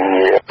ជា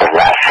រ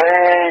ណសេ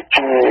រី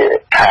ជា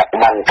ស្ថា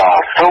ប័នត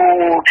ស៊ូ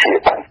ជា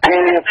បន្ទា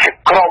យជា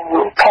ក្រុម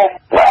ធំ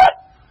បាទ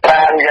ប្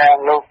រើ យ៉ាង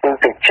នោះគឺ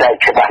ទឹកចែក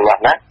ច្បាស់លា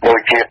ស់ណាស់ដូច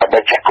ជាប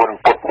ដិជគុណ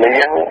ពុទ្ធ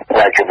នាង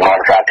ដែលជំនា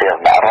ន់សាធារ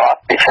ណរដ្ឋ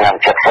ពីឆ្នាំ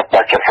70ដ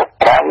ល់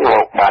75លោ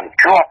កបាន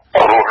ជាប់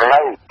រស់នៅ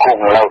គ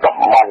ង់នៅតំ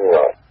បន់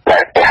ដែ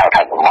លគេហៅ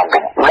ថាតំបន់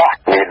រំដោះ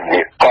មាន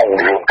វាកង់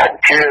រឿងខាង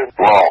ជើង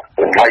មក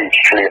វៃ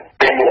ឆ្លៀន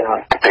ពី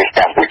ប្រទេសក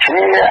ម្ពុ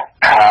ជា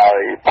ហើ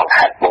យបង្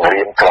ហាត់បង្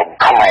រៀនក្រុម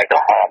ខ្មែរក្រ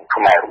ហម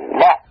ខ្មែររំ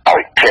ដោះឲ្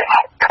យចេះ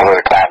ធ្វើ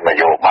តាមន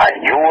យោបាយ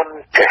យួន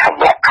ចេះស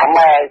ម្រាប់ខ្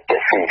មែរចេះ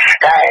ស៊ីស្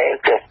កែ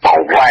ចេះប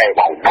ង្វែរ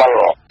បង្វិល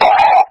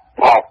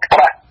មកប្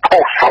រាក់អូ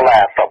ស្លា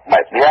ទៅ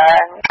បែបយ៉ា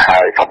ងហើ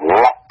យសម្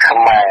រាប់ខ្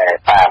មែរ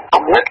តាម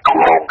គំនិតគ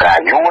ម្រោងការ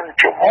យួន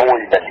ជាមួយ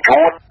នឹង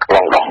យួនក្នុ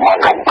ងតំប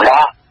ន់រំ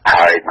ដោះ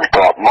ហើយបន្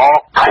ទាប់មក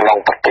ក្នុង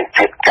ប្រទេស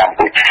ជាតិកម្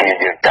ពុជា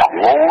យើងទាំង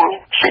មូល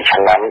ពីឆ្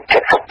នាំ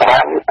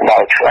75ដ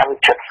ល់ឆ្នាំ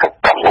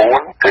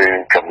79គឺ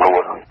ចំនួ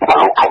នម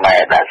នុស្សខ្មែរ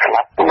ដែលស្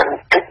លាប់មិន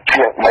តិច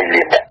ជាង3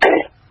លាននាក់ទេ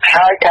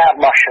ហើយការ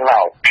បោះឆ្នោ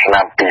តឆ្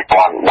នាំ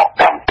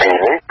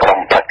2017នេះក្រុម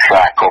ប្រឹក្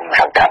សាគុំ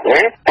សង្កាត់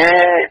នេះគេ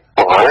ព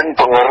ង្រឹង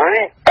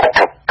អ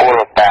ធិពល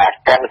តា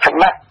កាន់សំ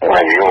ណាក់ន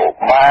យោ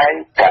បាយ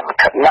កាន់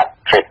សំណាក់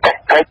សេដ្ឋ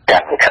កិច្ចកា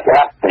ន់សំ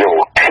ណាក់យោ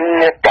ធា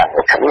កាន់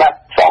សំណាក់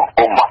សង្គ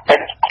ម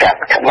កា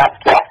ន់សំណាក់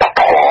វប្ប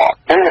ធម៌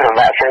គឺរ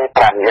ណសេរី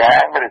5យ៉ា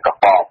ងឬក៏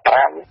ត5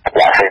រ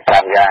ណសេរី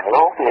5យ៉ាង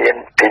នោះមាន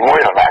ទី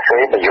1រណសេ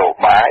រីនយោ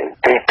បាយ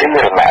ទី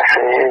2រណ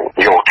សេរី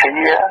យោធា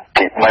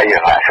ទី3រ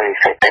ណសេរី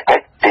សេដ្ឋកិ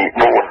ច្ចទី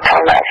4រ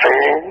ណសេ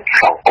រី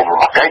សង្គម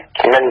កិច្ច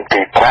និងទី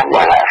5រ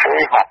ណសេ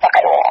រីវប្បធ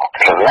ម៌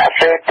រណ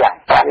សេរីទាំង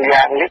5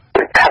យ៉ាងនេះ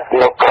គឺស្ថិត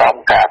នៅក្រោម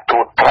ការត្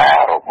រួតត្រា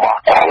របស់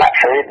រណ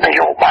សេរីន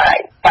យោបាយ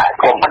តែ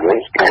ក្រុមនេះ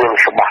យល់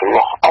ច្បាស់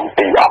លាស់អំ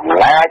ពីអំ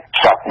ណាច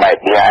សពបែប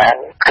យ៉ាង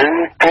គឺ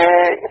គេ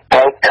ត្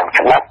រូវទាំង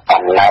ស្ដាប់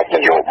អំណាចន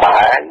យោ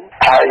បាយ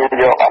ហើយ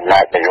យកអំណា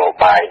ចនយោ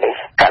បាយនេះ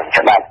កាន់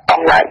ស្ដាប់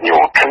អំណាចយោ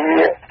ធា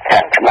កា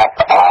ន់ស្ដាប់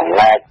អំ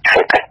ណាច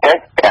សេដ្ឋកិច្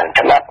ចកាន់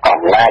ស្ដាប់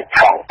អំណាច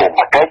សង្គម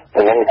កិច្ច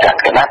និងកាន់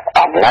ស្ដាប់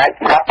អំណាច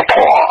វប្បធ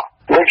ម៌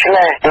ដូច្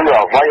នេះគឺ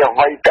អ្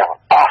វីទាំង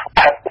អស់ស្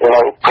ថិត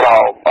នៅក្រោ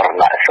មរ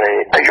ណសេរី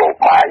នយោ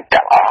បាយ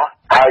ទាំងអស់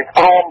ហើយ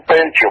ព្រមពេ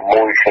លជា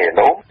មួយគ្នា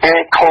នោះគេ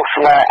ឃោស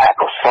នាអ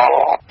កុសល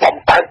បំ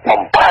ផិត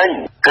បំភ័យ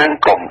គឺ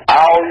កុំ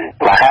ឲ្យ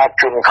មហា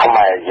ជនខ្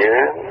មែរយើ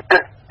ងទឹ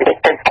ក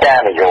កិច្ចការ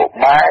នយោ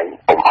បាយ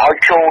កុំឲ្យ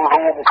ចូល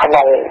រួមក្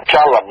នុងច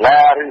លនា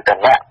ឬគ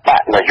ណៈប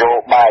កនយោ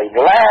បាយ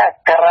ណា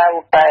ក្រៅ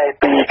តែ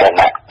ពីគ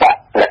ណៈបក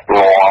ដឹក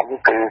នាំ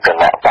គឺគ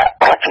ណៈបក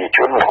ប្រជាជ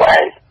ននោះឯ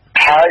ង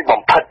ហើយ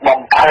បំផិត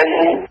បំភ័យ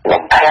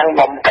បំភាំង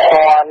បំ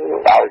ភាន់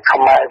ឲ្យខ្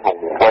មែរវ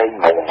ង្វេង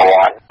វង្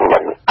វាន់មិ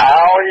ន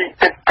ឲ្យ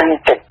ទឹកពី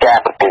កិច្ចការ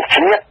ប្រទេស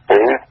ជាតិ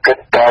ឬគិត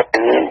តែ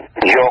ពី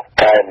យក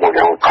តែមួយ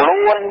ខ្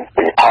លួន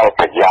ពីផល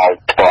ប្រយោជន៍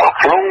ផ្ទាល់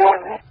ខ្លួន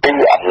ពី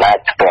អំណាច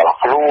ផ្ទាល់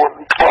ខ្លួន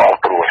ផ្ទាល់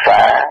គ្រួ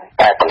សារ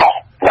តែប៉ុណ្ណោះ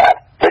បាទ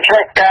ដូច្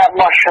នេះការ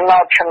បោះឆ្នោ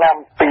តឆ្នាំ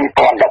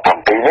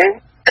2017នេះ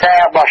កា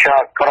របោះឆ្នោ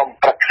តក្រុម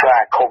ប្រឹក្សា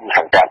ឃុំស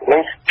ង្កាត់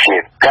នេះជា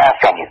ការ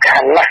សំខា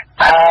ន់ណាស់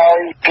ហើយ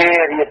គេ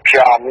រៀប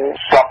ចំ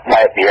សព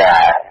បែបយ៉ា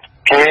ង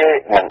គេ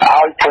មិន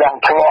ឲ្យឆ្លង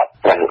ឆ្លត់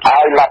មិនឲ្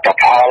យលទ្ធ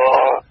ផល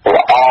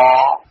ល្អ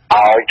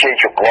ឲ្យជា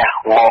ជំនះ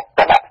មក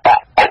គណៈបក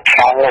ប្រ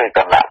ឆាំងឬគ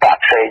ណៈបក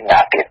ផ្សេងណា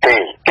ទៀតទេ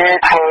គេ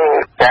ធ្វើ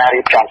ការ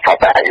រៀបចំសព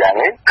បែបយ៉ាង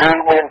នេះគឺ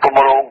មានគ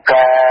ម្រោង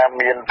ការ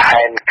មាន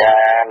ផែនកា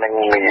រនិង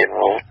មាន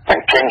ប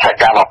ញ្ចេញស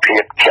កម្មភា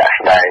ពជាក់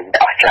ស្ដែង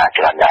អស្ចារ្យ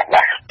ច្រើនយ៉ាង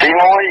ណាស់ទី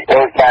1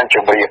ដូចបានជ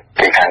ម្រាប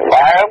ពីខាង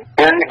ដើម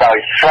គឺដោយ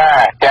សារ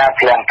ការ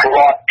ឆ្លងឆ្ល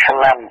ត់ឆ្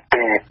នាំ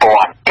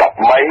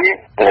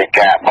2013នៃ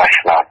ការបោះ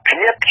ឆ្នោត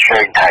ជាតិឃើ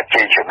ញថា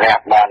ជាជំនះ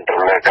បានទៅ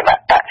លើគណៈ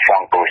បកស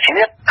ង្គ្រោះ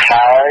ជាតិ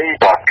ហើយ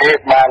ក៏គេ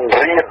បាន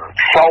រៀន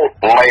សូត្រ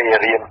មេ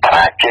រៀនប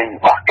រាជ័យរ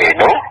បស់គេ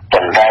នោះ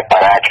ប៉ុន្តែប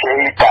រាជ័យ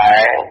តែ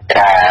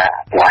ការ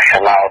បោះ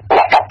ឆ្នោតល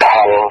ទ្ធផ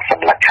លស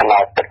ម្រាប់ឆ្នោ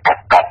តទឹក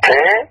កត់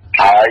ទេ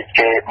ហើយ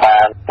គេបា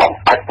នបំ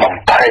ផិតបំ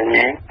ភ័យ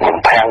បំ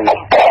ភាំង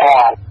បំភា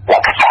ន់ល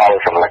ទ្ធផល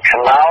សម្រាប់ឆ្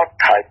នោត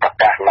ហើយប្រ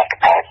កាសលទ្ធ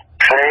ផល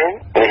ផ្សេង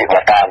នេះបើ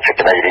តាមសេច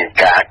ក្តីរាយ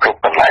ការណ៍គ្រប់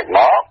កន្លែងម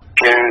ក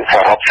គឺស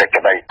រុបសេច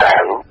ក្តីទៅ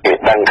គេ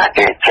ដឹងថា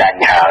គេចាញ់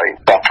ហើយ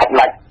ក៏ផ្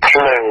ដាច់ភ្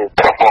លើង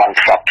ប្រព័ន្ធ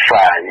ផ្សព្វផ្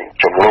សាយ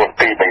ចំនួន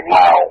 2-3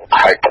 ម៉ោង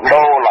ហើយប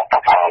ដូរលទ្ធ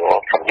ផល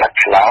សម្រាប់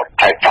ឆ្នោត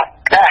ហើយប្រ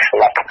កាស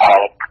លទ្ធផល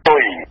ផ្ទុ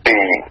យពី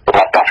ល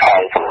ទ្ធផល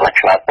សម្រាប់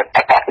ឆ្នោតពិតប្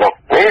រាកដនោះ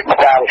នេះបើ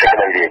តាមសេចក្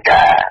តីរាយ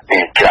ការណ៍ពី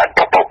ច្រើន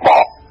ប្រពន្ធម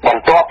កប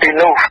ន្ទាប់ពី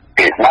នោះ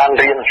គេបាន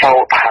រៀនសូ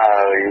ត្រហើ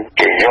យ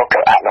គេយកទៅ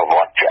អនុវ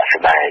ត្តជាក់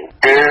ស្ដែង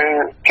គឺ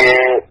គេ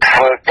ធ្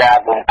វើការ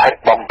បំផិត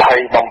បំភ័យ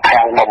បំ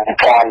ភាំងបំ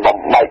ភាន់បំ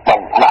បែក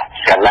បំបាក់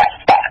គណៈ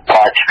បកប្រ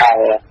ឆាំង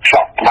ស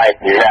ពបែប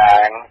យ៉ា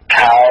ង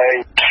ហើយ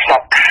ផ្ស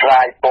ព្វផ្សា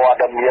យព័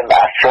ត៌មានអ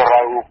ស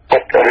រោពិ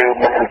តឬ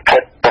មិនពិ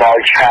តប្រយ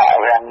ឆាក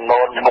រាំង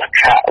នោនមុខ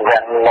ឆាក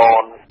រាំងនោ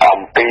នអំ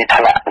ពី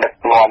ថ្នាក់ដឹក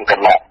នាំគ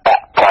ណៈប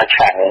កប្រ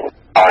ឆាំង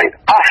ឲ្យ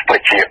អស់ប្រ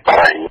ជាប្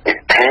រិយ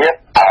ភាព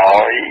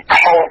ឲ្យ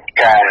ខូច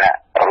ការ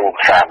រួម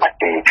សាមគ្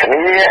គីគ្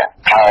នា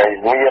ហើយ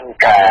មាន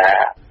ការ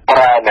ប្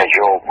រើន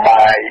យោ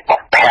បាយ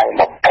បំភាំង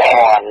បំ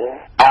ភាន់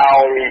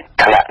ឲ្យ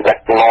ថ្នាក់ដឹក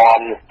នាំ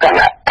គ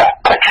ណៈបក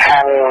ប្រ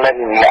ឆាំងនិង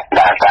អ្នក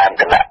ដែលតាម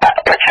គណៈបក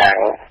ប្រឆាំង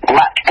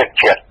បាក់ទឹក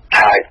ចិត្ត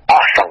ហើយអ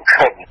ស់សង្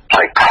ឃឹម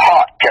ហើយខ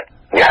កចិត្ត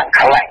យ៉ាង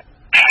ខ្លាំង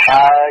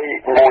ហើយ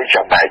មួយ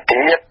ចំណែក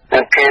ទៀតគឺ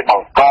គេប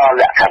ង្ក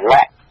លក្ខ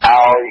ណៈ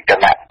ឲ្យគ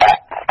ណៈបក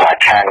ប្រ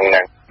ឆាំង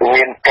នឹង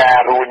មានការ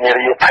រួញ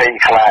រាភ័យ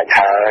ខ្លាច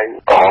ហើយ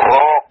រ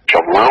ក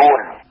ចំនួន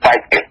បេ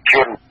ក្ខជ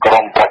នក្រុ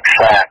មប្រឹក្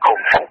សាគុំ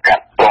សង្កា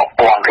ត់រាប់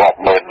ពាន់រាប់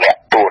ម៉ឺនអ្នក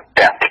ទូ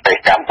ទាំងប្រទេស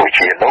កម្ពុ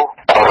ជានោះ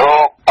រ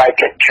កបេក្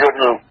ខជន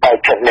បេ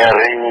ក្ខនា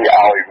រី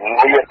ឲ្យ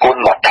មានគុ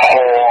ណធ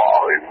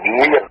ម៌ឲ្យ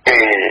មាន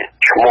គេ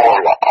ឈ្មោះ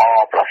ល្អ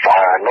ប្រសើ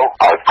រនោះ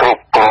ឲ្យគ្រ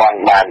ប់គ្រាន់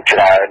បានច្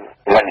រើន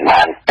មិន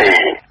បានទេ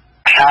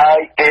ហើយ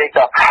គេ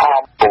ក៏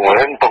ខំពង្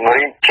រឹងពង្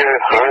រីកជ្រើ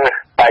សរើស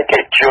បេក្ខ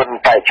ជន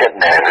បេក្ខ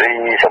នារី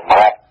សម្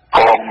រាប់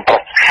ក្រុមប្រឹ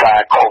ក្សា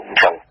គុំ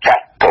សង្កា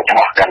ត់រប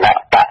ស់គណៈ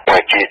បកប្រ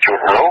ជាជន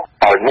នោះ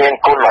ឲ្យមាន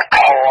គុណធ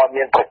ម៌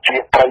មានប្រជា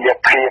ប្រិយ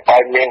ភាពឲ្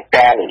យមាន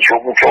ការនិយ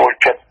មចូល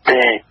ចិត្តពី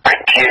ប្រ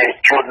ជា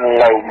ជន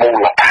នៅមូ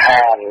លដ្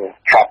ឋាន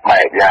សព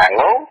បែបយ៉ាង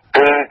នោះ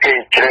គឺគេ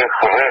ជ្រើ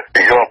សរើស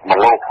យកម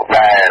នុស្ស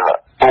ដែល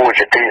គួរ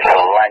ជាទីស្រ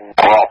ឡាញ់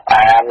រាប់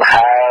អាន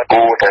ហើយ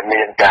គួរតែ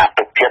មានការ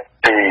ទុកចិត្ត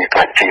ពី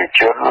ប្រជា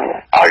ជន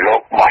ឲ្យលោ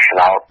កមកឆ្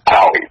នោត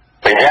ឲ្យ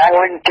ពីយ៉ាង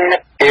វិញទៀត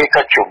គេ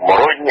ក៏ជំ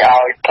រុញ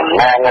ឲ្យតំ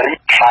ណាងរា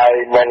ស្ត្រហើយ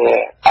នឹង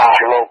អ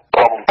ស់លោក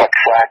ក្រុមប្រឹ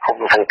ក្សាគុំ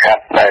សង្កា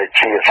ត់ដែល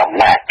ជាស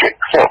មាជិក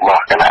រប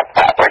ស់គណៈប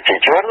កប្រជា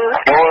ជន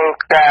ធ្វើ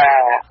កា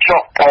រ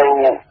ចុះទៅ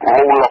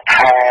មូលដ្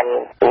ឋាន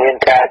មាន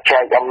ការចែ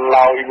កអំ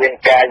ណោយមាន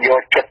ការយ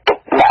កចិត្តទុក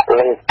ដាក់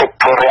លើទុក្ខ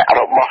ធុរៈ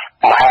របស់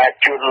មហា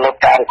ជននៅ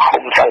តាម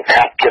គុំសង្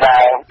កាត់ច្រើ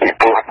នពី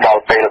ព្រោះដ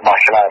ល់ពេលបោះ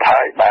ឆ្នោត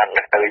ហើយបាន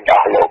ឃើញអ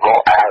ស់លោក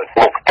អាល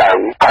មុខទៅ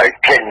ហើយ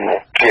ចេញ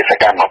ជាស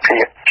កម្មភា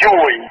ពជួ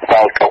យដ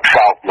ល់គ្រប់ស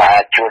ពមហា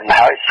ជន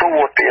ហើយសួ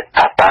រទៀត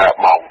ថាតើ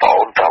បងប្អូ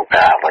នត្រូវ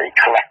ការអ្វី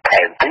ខ្លះ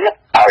ថែមទៀត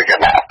ឲ្យគ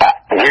ណៈបក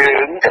យើ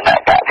ងគណៈ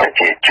បកប្រ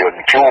ជាជន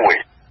ជួយ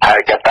ហើយ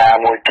កត្តា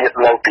មួយទៀត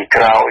នៅពី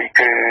ក្រោយ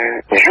គឺ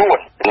យួន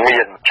មា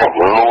នចំ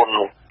នួន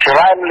ច្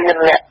រើនលាន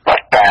អ្នក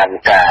តាម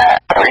ការ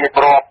រៀប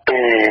រាប់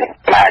ពី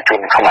មហាជ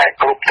នខ្មែរ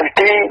គ្រប់ទិស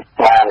ទី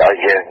បានឲ្យ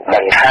យើងដឹ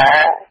ងថា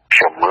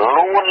ចំ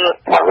នួន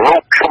មនុ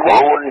ស្សចំ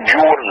នួន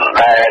យួន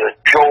ដែល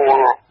ចូ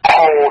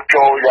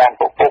លយ៉ាង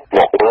ពពុះម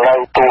កនៅ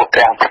ទូ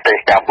ទាំងប្រទេស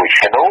កម្ពុ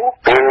ជានោះ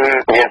គឺ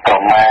មានប្រ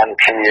មាណ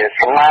ជា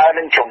ស្មើ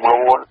នឹងចំ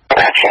នួនប្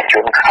រជាជ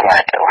នខ្មែ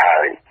រទៅហើ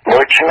យ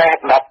ដូច្នេះ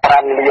15លា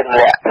ន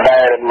អ្នក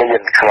ដែលមា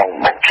នក្នុង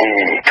បញ្ជី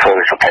ធ្វើ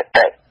សុខ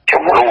តិ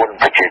ចំនួន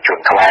ប្រជាជន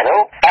ខ្មែរ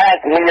នោះអាច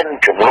មាន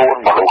ចំនួន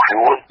មនុស្ស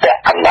យួនតែ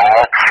កណ្ដាល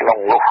ក្នុង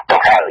នោះទៅ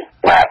ហើយ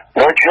បាទ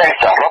ដូច្នេះ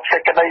សរុបសេ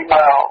ចក្តីម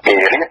កគេ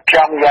រៀប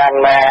ចំយ៉ាង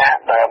ណា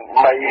ដើម្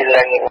បី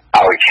នឹង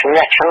ឲ្យឈ្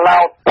នះឆ្នោ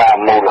តតាម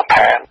មូលដ្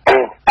ឋានគឺ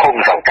គុំ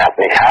សង្កាត់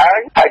នេះ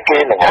ហើយគេ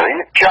នឹងរៀ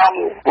បចំ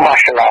មក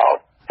ឆ្នោត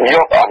យ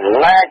កអំ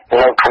ណាច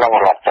នៅក្នុង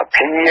រដ្ឋស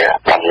ភា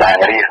តំណាង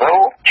រាស្ត្រ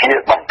នោះជា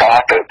បន្ត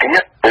ទៅទៀ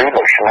តគឺ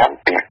នៅឆ្នាំ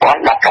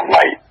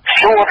2018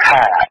សួរ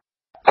ថា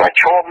ប្រ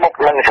ឈមមុខ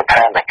នឹងស្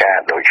ថានភាព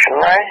ដូច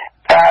នេះ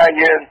តើ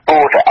យើងគួ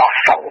រតែអស់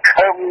សង្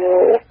ឃឹម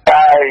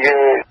តើយើ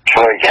ងធ្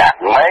វើយ៉ាង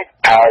ម៉េច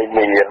ឲ្យ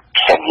មាន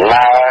សំ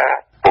ណើ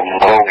គ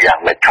ម្រោងយ៉ាង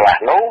ម៉េចខ្លះ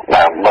នោះ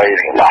ដើម្បី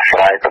ដោះស្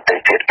រាយប្រទេស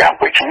ជាតិកម្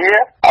ពុជា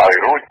ឲ្យ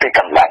រួចពីក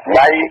ណ្ដាប់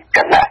ដៃគ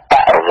ណៈប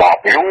ករបប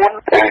យួន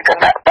ឬគ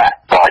ណៈបក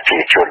ប្រជា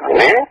ជន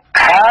នេះ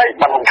ហើយ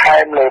បន្ថែ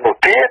មលើនោះ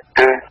ទៀត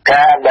គឺ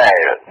ការដែល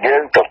យើ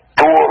ងទ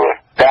ទួល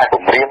ការគ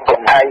ម្រាម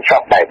កំហែងស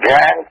ពបែប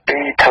យ៉ាងពី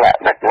ថ្នាក់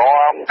ដឹក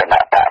នាំគណៈ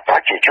បកប្រ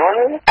ជាជន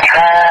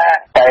ថា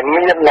តែ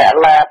មានអ្នក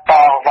ណាត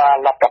វ៉ា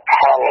លទ្ធផ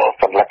ល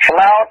សម្រាប់ឆ្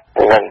នោត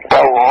នឹង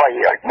ទៅវាយ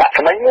ឲ្យបាត់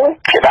ស្មិញ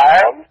ជាដើ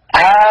ម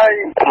ហើយ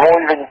មួយ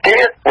វិញទៀ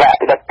តអ្នក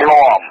ដឹក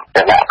នាំគ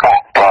ណៈប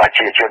កប្រ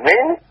ជាជន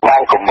នេះបា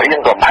នគម្រា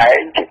មកំហែង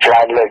ជាច្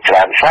រើនលើកច្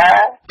រើនសារ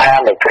ថា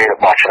នៅពេលរ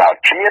បស់ឆ្នោត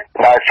ជាតិ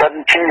បើសិន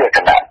ជាគ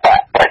ណៈបក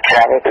ប្រ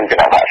ឆាំងគឺគ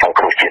ណៈបកសង្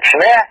គ្រោះជាតិឈ្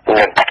នះ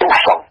នឹងផ្ទុះ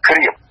សង្គ្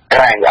រាមក្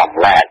រែងអំ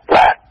ណាច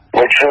បាទ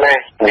ដូច្នេះ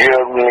យើ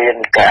ងមាន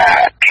ការ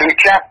ជឿ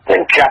ចាប់និ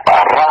ងចាប់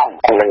អារម្មណ៍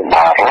និង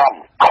បារម្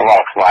ភខ្វ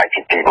ល់ខ្វាយ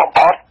ជាទីបំ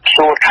ផុត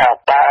សួរថា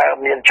តើ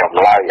មានច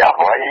ម្លើយ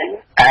អ្វី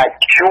អាច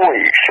ជួយ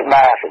ស្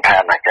ដារស្ថា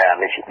នភាព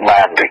នេះ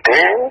បានឬ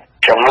ទេ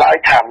ចម្លើយ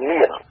ថា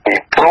មានពី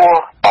ព្រោះ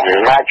អំ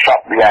ណាចស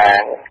ពយ៉ា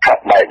ងសព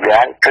បែប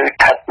យ៉ាងគឺ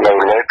ស្ថិតនៅ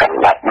លើក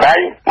ណ្ដាប់ដៃ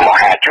ម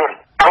ហាជន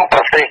គ្រប់ប្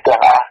រទេសទាំ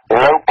ងអស់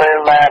នៅពេល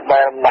ណា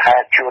ដែលមហា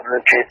ជន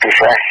ជាពិ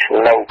សេស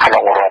នៅក្នុ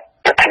ងរដ្ឋ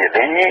ធា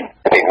នី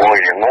នីមួ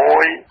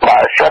យបើ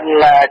សិន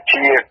ណា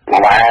ជា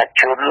មហា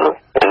ជន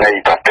នៃ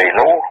ប្រទេស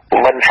នោះ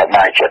មិនសប្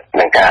បាយចិត្ត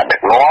នឹងការដឹ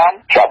កនាំ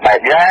សពបែប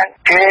យ៉ាង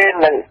គេ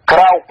នឹងក្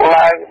រោក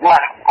ឡើងម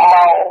ក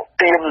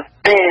ទាម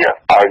ទារ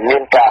ឲ្យមា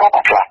នការ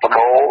ផ្លាស់ប្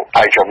ដូរ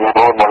ហើយចំ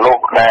នួនមនុស្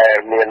សដែល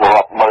មាន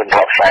រាប់ម៉ឺន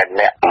រាប់សែន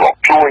អ្នកមក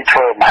ជួយធ្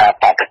វើមហា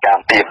បាតុកម្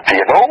មទាមទា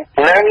រនោះ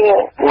នឹង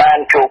បាន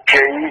ជោគ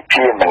ជ័យ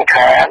ជាមិន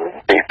ខាន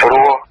ពីព្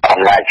រោះអំ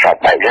ណាចសព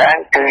បែបយ៉ាង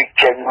គឺ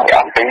ចេញ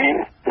អំពី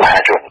ម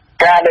ហាជន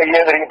ការដែល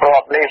យើងរៀបរា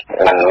ប់នេះ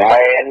មិន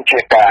មែនជា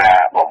ការ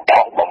បំ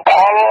ផុសបំ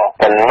ផុល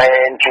មិនមែ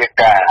នជា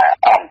ការ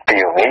អំពា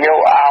វនាវ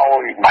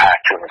ឲ្យមហា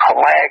ជនខ្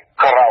មែរ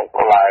ក្រោក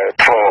ឡើង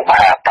ធ្វើម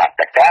ហាបា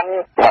តុកម្ម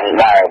បណ្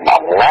ដើរ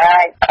អំណា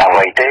ចអ្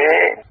វីទេ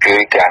គឺ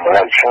ទាំង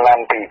នៅឆ្នាំ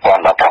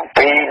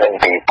2017និង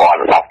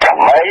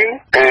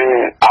2018គឺ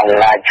អំ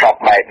ណាចសព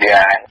បែប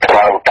យ៉ាងត្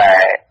រូវតែ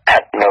ស្ថិ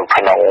តនៅ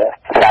ក្នុង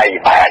ដៃ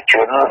មហាជ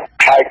ន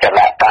ហើយគ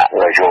ណៈបក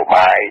នយោ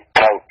បាយ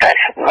ត្រូវតែ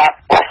ស្ដាប់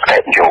មតិ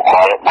យោប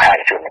ល់មហា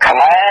ជនខ្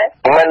មែរ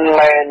មិន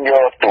មែនយ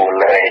កតួ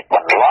លេខប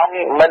ន្លំ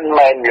មិន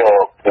មែនយ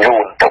កយួ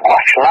នទៅ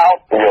បោះឆ្នោត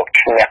យក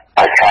ឈ្នះ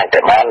ឲ្យខ្លាចតែ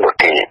បាននោះ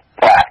ទេ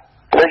បាទ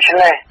ដូច្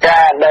នេះ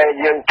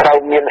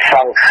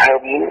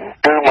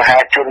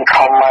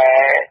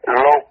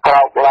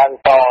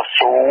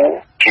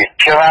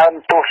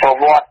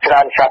ត្តច្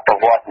រើនសត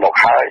វត្សមក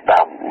ហើយ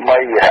ដើម្បី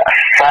រ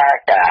ក្សា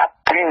ការ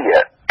ពារ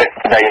ទឹក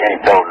ដី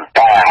ដូន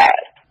តា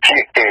ជា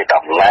គេ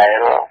ដំណើ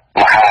រ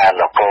មហា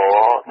នគរ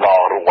ដ៏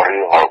រុងរឿ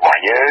ងរបស់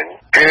យើង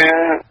គឺ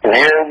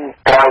យើង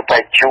ត្រូវតែ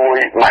ជួយ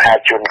មហា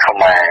ជនខ្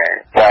មែរ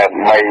ដើ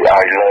ម្បីឲ្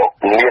យលោក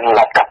មានល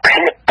ទ្ធ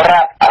ភាពប្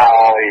រាប់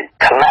ឲ្យ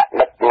គណៈ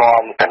ដឹក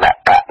នាំគណៈ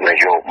បកន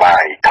យោបា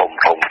យធំ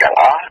ទាំង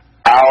អស់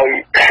ឲ្យ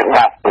ស្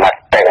ដាប់ម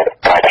តិ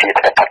ប្រជា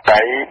ធិបតេ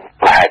យ្យ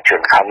មហាជ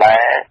នខ្មែ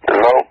រ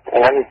លោក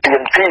នឹងទា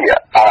មទារ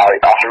ឲ្យ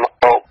អស់លោ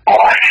កម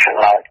កឆ្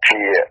នោត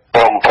ជា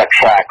ក្រុមប្រឹក្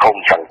សាគុំ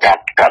សង្កា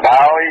ត់ក៏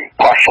ដោយ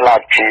មកឆ្នោ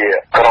តជា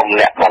ក្រុម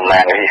អ្នកតំណា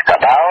ងរាស្ត្រក៏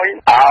ដោយ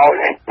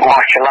ឲ្យម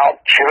កឆ្នោត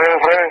ជ្រើស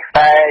រើស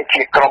តែ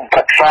ជាក្រុមប្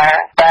រឹក្សា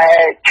តែ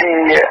ជា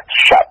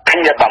ស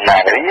ភាតំណា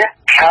ងរាស្ត្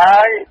រហើ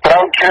យត្រូ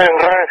វជ្រើស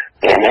រើស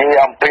និយាយ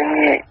អំពី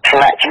ថ្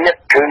នាក់ជាតិ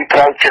គឺត្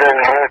រូវជ្រើស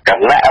រើសគ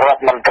ណៈរដ្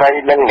ឋមន្ត្រី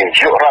និងនា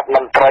យករដ្ឋម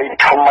ន្ត្រី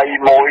ថ្មី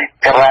មួយ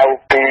ក្រៅ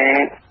ពី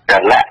គ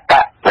ណៈប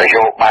កន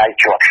យោបាយ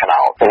ជាប់ឆ្នោ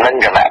តនិង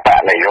គណៈបក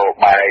នយោ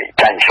បាយ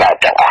ចាញ់ឆ្នោត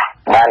ទាំងអស់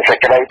បានសេច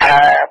ក្តីថា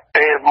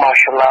ពេលមក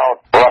ឆ្នោត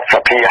រដ្ឋស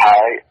ភា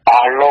ហើយអ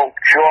ស់លោក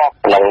ជាប់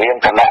នឹងនាម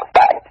គណៈប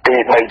កទី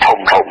3ធំ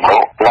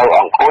នោះនៅ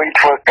អង្គុយ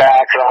ធ្វើការ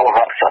ក្នុងរ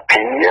ដ្ឋស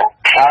ភា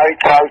ហើយ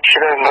ត្រូវជ្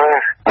រើសរើ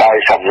សដោយ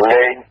សំ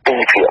ឡេង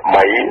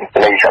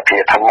2/3នៃសភា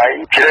ថ្មី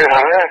ជ្រើស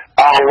រើស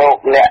អស់លោក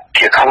អ្នក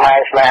ជាខ្មែរ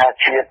ស្នេហា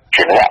ជាតិ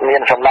ជាអ្នកមា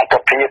នសមត្ថ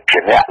ភាពជា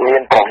អ្នកមា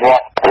នប្រវ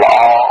ត្តិល្អ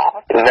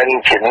និង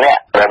ជាអ្នក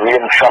ដែលមា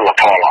នសិល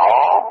ធម៌ល្អ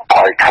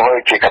ឲ្យធ្វើ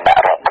ជាគណៈ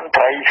រដ្ឋមន្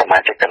ត្រីសមា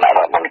ជិកគណៈរ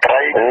ដ្ឋមន្ត្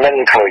រីនិង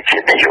ធ្វើជា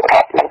នាយករ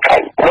ដ្ឋមន្ត្រី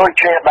ដូច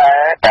ជាដែរ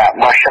ការ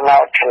បោះឆ្នោ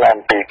តឆ្នាំ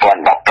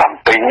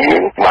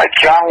2017បើ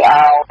ចង់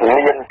ឲ្យ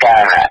មានកា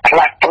រផ្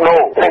លាស់ប្ដូ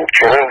រនិង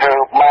ជ្រើសរើ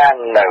សបាន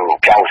នៅ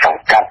ចៅស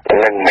ង្កាត់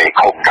និងមេ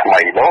ឃុំថ្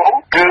មីនោះ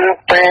គឺ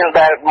ពេល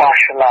ដែលបោះ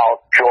ឆ្នោត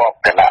ជាប់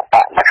គណៈប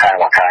កម្ខា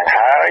ង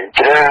ហើយ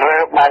ជ្រើសរើ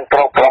សបានគ្រ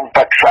ប់ក្រុម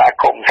ប្រឹក្សា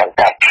គុំសង្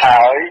កាត់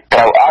ហើយត្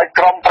រូវឲ្យ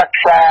ក្រុមប្រឹ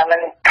ក្សានឹ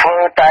ងធ្វើ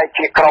តែ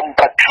ជាក្រុម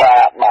ប្រឹក្សា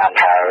បាន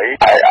ហើយ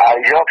ឲ្យ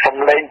យកស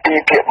ម្លេង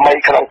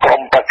2/3ក្នុងក្រុ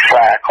មប្រឹក្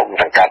សាគុំ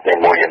សង្កាត់នី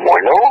មួយ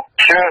នោះ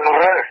ជ្រើស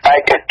រើសឯ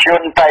កជ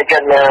នតែក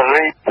នា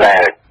រីដែ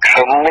ល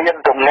គ្មាន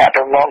ទំនាក់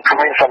ទំនងគ្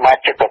មានសមា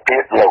ជិកភា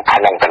ពនៅក្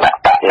នុងគណៈ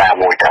បកណា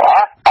មួយទាំងអ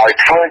ស់ឲ្យ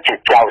ធ្វើជា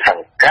ចៅស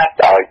ង្កាត់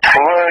ឲ្យធ្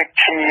វើ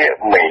ជា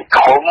មេ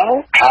ឃុំ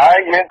ហើយ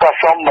យើងក៏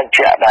សូមបញ្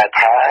ជាក់ដែរ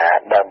ថា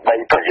ដើម្បី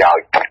ប្រយោជ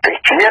ន៍ប្រទេស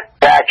ជាតិ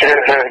ការជ្រើ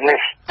សរើសនេះ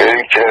គឺ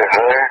ជ្រើស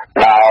រើស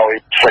ដោយ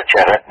សុច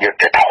រិតយុត្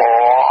តិធម៌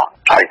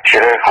ហើយជ្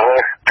រើសរើ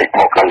សពី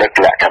បុគ្គលិក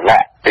លក្ខ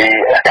ណៈពី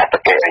អកប្ប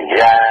កិរិ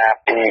យា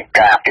ពី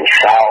ការពិ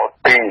សោធន៍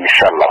ពី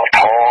សិលធ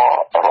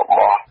ម៌រប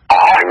ស់អ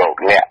ស់លោក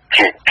អ្នក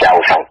ជាចៅ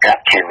សង្កា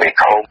ត់ជាមេ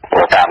ឃុំ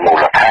តាមមូ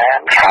លដ្ឋាន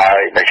ហើ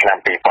យនៅឆ្នាំ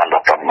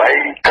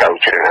2018ត្រូវ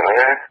ជ្រើស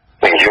រើស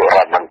នាយករ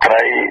ដ្ឋមន្ត្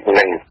រី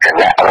និងគ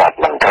ណៈរដ្ឋ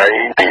មន្ត្រី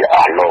ពីអ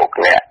ស់លោក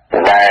អ្នក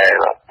ដែល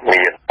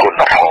មានគុ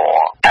ណធ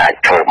ម៌អាច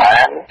ធ្វើបា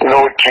ន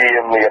ដូចជា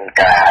មាន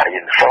ការរៀ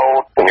នសូ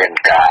ត្រមាន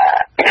ការ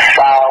ពិ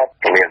សោធន៍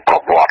មានប្រ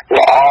វត្តិ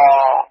ល្អ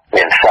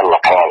មានសិល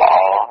ធម៌ល្អ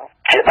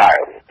ជាដើ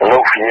ម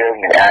នោះយើង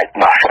អាច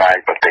ដោះស្រាយ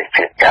ប្រទេស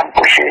ជាតិកម្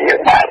ពុជាយើ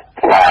ងបាន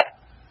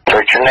ដូ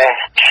ច្នេះ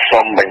សូ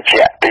មបញ្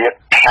ជាក់ទៀត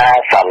ថា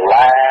សា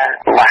លា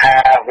មហា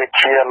វិទ្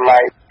យាល័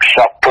យស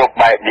ពគ្រប់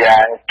បែបយ៉ា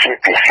ងជា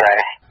ពិសេស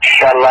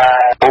សាលា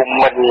ភូ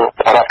មិន្ទ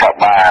រដ្ឋ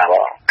បាល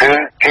គឺ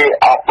គេ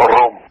អប់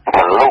រំម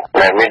នុស្ស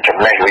ដែលមានចំ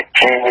ណេះវិជ្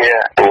ជា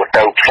ទូ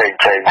ទៅផ្សេ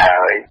ង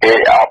ហើយគេ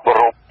អប់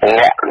រំ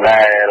អ្នក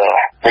ដែល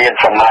មាន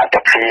សមត្ថ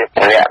ភាព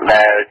អ្នក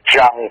ដែលច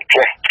ង់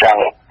ចេះច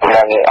ង់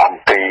ដឹងអំ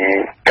ពី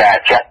ការ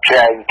ចាត់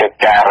ចែងកិច្ច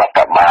ការរដ្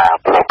ឋបាល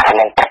នៅក្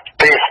នុងប្រ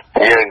ទេស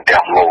យើង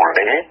ទាំងមូល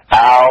នេះ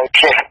ឲ្យ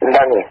ចេះ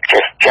ដឹង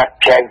ចេះចាត់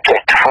ចែងចេះ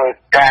ធ្វើ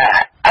ការ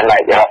ផ្នែ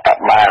ករដ្ឋ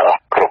បាល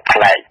គ្រប់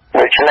ផ្នែក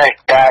ដូច្នេះ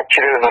ការ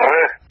ជ្រើស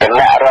រើសគ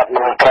ណៈរដ្ឋម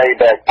ន្ត្រី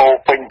ដែលពោ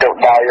ពេញទៅ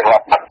ដោយរ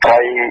ដ្ឋមន្ត្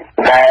រី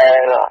ដែ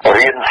ល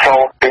រៀនសូ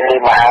ត្រពី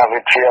មហាវិ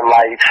ទ្យា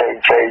ល័យផ្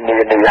សេងៗ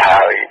នេះ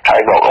ហើ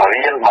យមក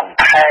រៀនបន្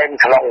ថែម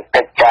ក្នុង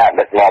កិច្ចការ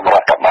ដឹកនាំរ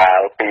ដ្ឋបាល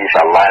ពី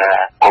សាលា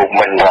ភូ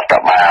មិន្ទរដ្ឋ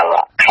បាល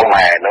ខ្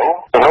មែរនោះ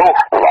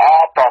ល្អ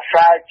ប្រ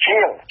សើរជា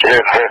ងជ្រើ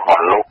សរើសម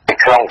នុស្សពី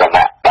ក្នុងគ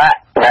ណៈបក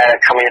ដែល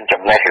គ្មាន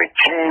ចំណេះវិជ្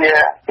ជា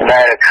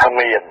ដែលគ្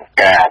មាន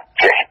ការ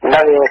ចេះ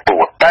ដឹងទូ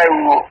ទៅ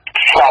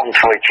សំ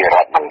ធ្វើជារ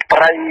ដ្ឋមន្ត្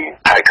រី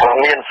ហើយគ្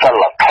មានសិ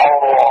លធ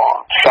ម៌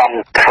សំ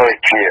ធ្វើ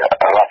ជារ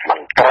ដ្ឋម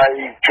ន្ត្រី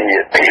ជា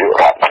នាយ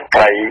ករដ្ឋមន្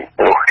ត្រី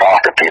នោះត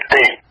ទៅទៀត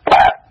ទេ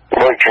បាទ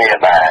ដូចជា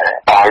ដែរ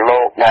អស់លោ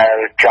កដែល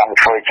ចង់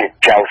ធ្វើជា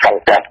ចៅស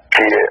ង្កាត់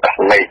ជា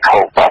មេ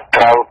ឃុំ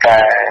ត្រូវតែ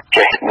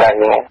ចេះដឹង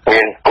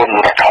មានគុណ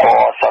ធ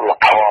ម៌សិល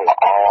ធម៌ល្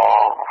អ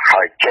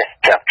ហើយចេះ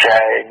ចាត់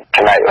ចែង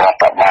ផ្នែករ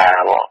ដ្ឋបា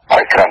ល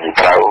ឲ្យត្រឹម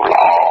ត្រូវល្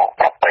អ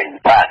ប្រពៃ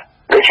បាទ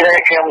ដូច្នេះ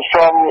ខ្ញុំ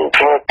សូម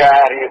ធ្វើកា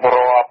ររៀប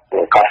រាប់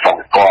ក៏ស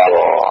ម្គា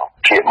ល់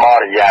ជាប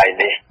រិយាយ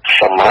នេះ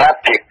សម្រាប់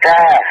ជា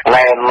ការ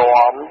ណែ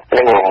នាំ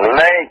និងរំ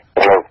លែក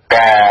នៅ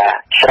ការ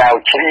ស្រាវ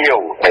ជ្រាវ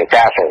និង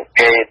ការសង្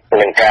កេត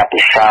និងការ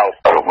ពិសោធន៍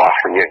របស់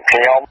យើងខ្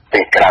ញុំ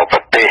ពីក្រៅប្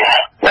រទេស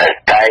ដែល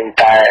តែង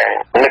តែ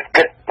នឹក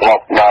គិតម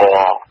កដល់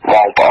ប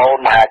ងប្អូន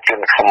មហាជ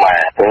នខ្មែ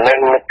រនិង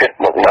នឹកគិត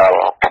មកដល់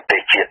ប្រទេ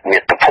សជាតិមា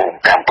តុភូមិ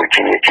កម្ពុ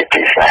ជាជា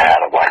ទីស្នេហា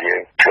របស់យើ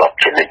ងជាប់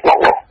ជានិច្ចមក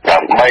នោះដើ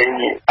ម្បី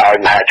ឲ្យ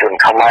មហាជន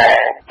ខ្មែរ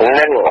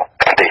និង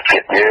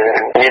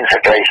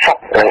ក្តីសុខ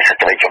និងសេច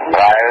ក្តីចម្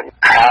រើន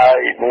ហើយ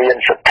មាន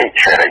សិទ្ធិ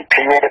សេរី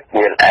ភាព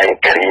មានឯ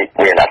ករាជ្យ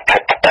មានអធិ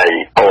បតេយ្យ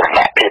បូរណ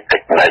ភាពទឹ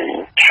កដី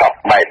សព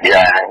បែប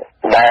យ៉ាង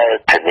ដែល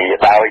ធានា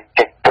ដោយ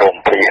កិច្ចព្រម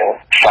ព្រៀង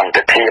សន្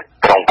តិភាព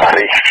ក្រុងប៉ា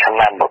រីសឆ្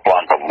នាំ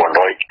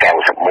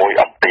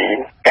1991អំពី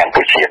កម្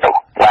ពុជានោះ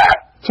បាទ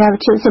ចាវិ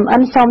ទ្យុសំអិ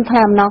នសូមថ្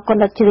លែងអំណរគុណ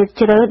ដ៏ជ្រាល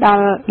ជ្រៅដ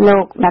ល់លោ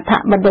កនាថ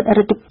បណ្ឌិត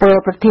រិទ្ធិពល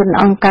ប្រធាន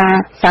អង្គការ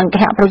សង្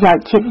ឃៈប្រយោជ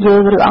ន៍ជាតិយើ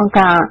ងឬអង្គ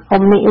ការ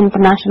Omni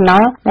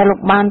International ដែលលោក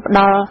បានផ្ដ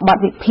ល់បទ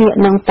វិភាគ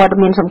និងព័ត៌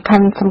មានសំ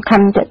ខា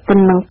ន់ទាក់ទិន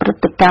នឹងព្រឹ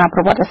ត្តិការណ៍ប្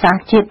រវត្តិសាស្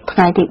ត្រជាតិថ្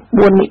ងៃទី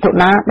4មិថុ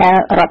នាដែល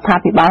រដ្ឋា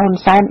ភិបាលហ៊ុន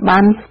សែនបា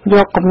នយ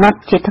កកំណត់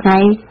ជាថ្ងៃ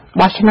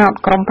បោះឆ្នោត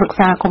ក្រុមប្រឹក្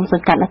សាគុំស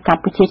ង្កាត់នៅក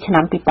ម្ពុជាឆ្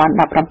នាំ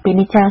2017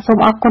នេះចាសូម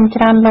អរគុណ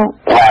ច្រើនលោក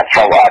បាទ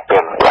សូមអរគុ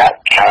ណបាទ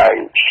ហើយ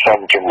សូម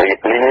ជម្រាប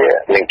លា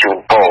និងជូន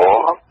ពរ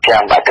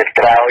ចាំអាទិត្យ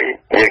ក្រោយ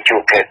យើងជួ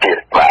បគ្នាទៀត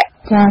បាទ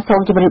ចាសូ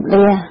មជម្រាប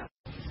លា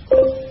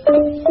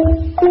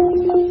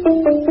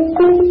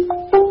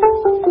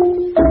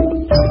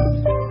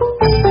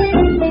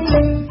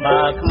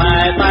បើខ្មែ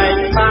របែក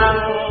បាំង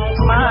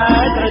ខ្មែ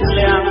រត្រ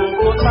ជាក់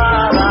គូសា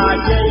រា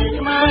ជ័យ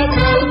ខ្មែរ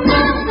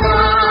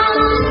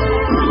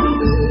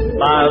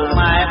បើខ្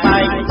មែរបែ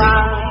ក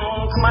បាំង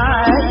ខ្មែ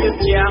រយឺត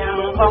ជាង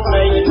ផង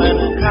ដីមិន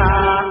ខា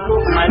ន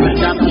ខ្មែរមិន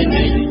ចាំជា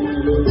និច្ច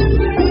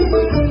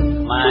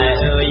ម៉ែ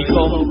អើយ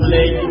កុំភ្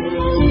លេច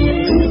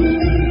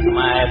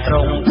ម៉ែត្រ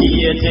ង់ជា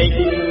និច្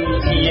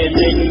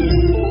ច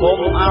កុំ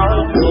ឲ្យ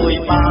ព្រួយ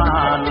បា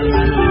ន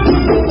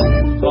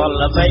ក៏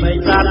ល្បិច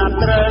ស្ដាប់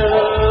ត្រូវ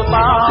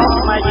បោក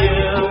មកយើ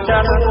ងចា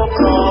ត់គប់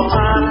ប្រ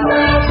មាណ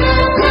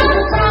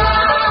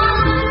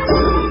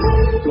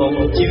កុំ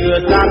ជឿ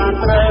តាត់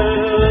ត្រូ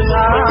វ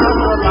ថាស្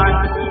រឡាញ់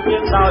យើ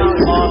ងដោយ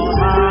ស្មោះស្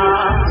ម័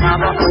គ្រណា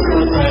ស់ពុទ្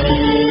ធដី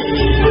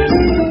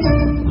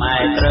ម៉ែ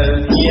ត្រូវ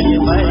ជាតិ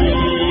បី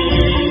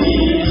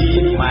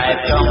ម៉ែ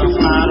ចង់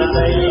ស្មារ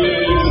តី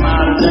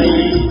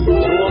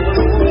រួម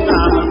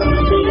តាមគ្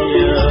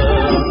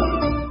នា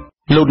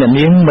លោកអ្នក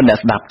នាងមិនដែល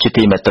ស្ដាប់ជា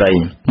ទីមេត្រី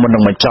មុននឹ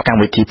ងបញ្ចប់កម្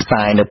មវិធីផ្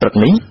សាយនៅព្រឹក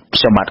នេះ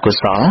ខ្ញុំបាទកុ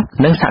សល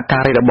និងសហកា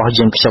រីរបស់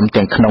យើងខ្ញុំ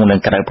ទាំងក្នុងនិង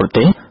ក្រៅប្រ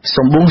ទេស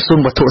សូមបួងសួង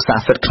វត្ថុស័ក្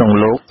តិសិទ្ធិក្នុង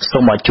លោកសូ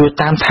មឲ្យជួយ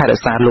តាមថែរ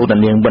ក្សាលោកអ្នក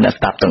នាងមិនដែល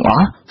ស្ដាប់ទាំងអ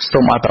ស់សូ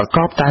មឲ្យប្រក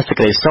បតែសេច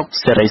ក្តីសុខ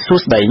សិរីសួ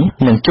ស្តី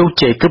និងជោគ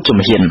ជ័យគ្រប់ជំ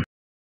ហាន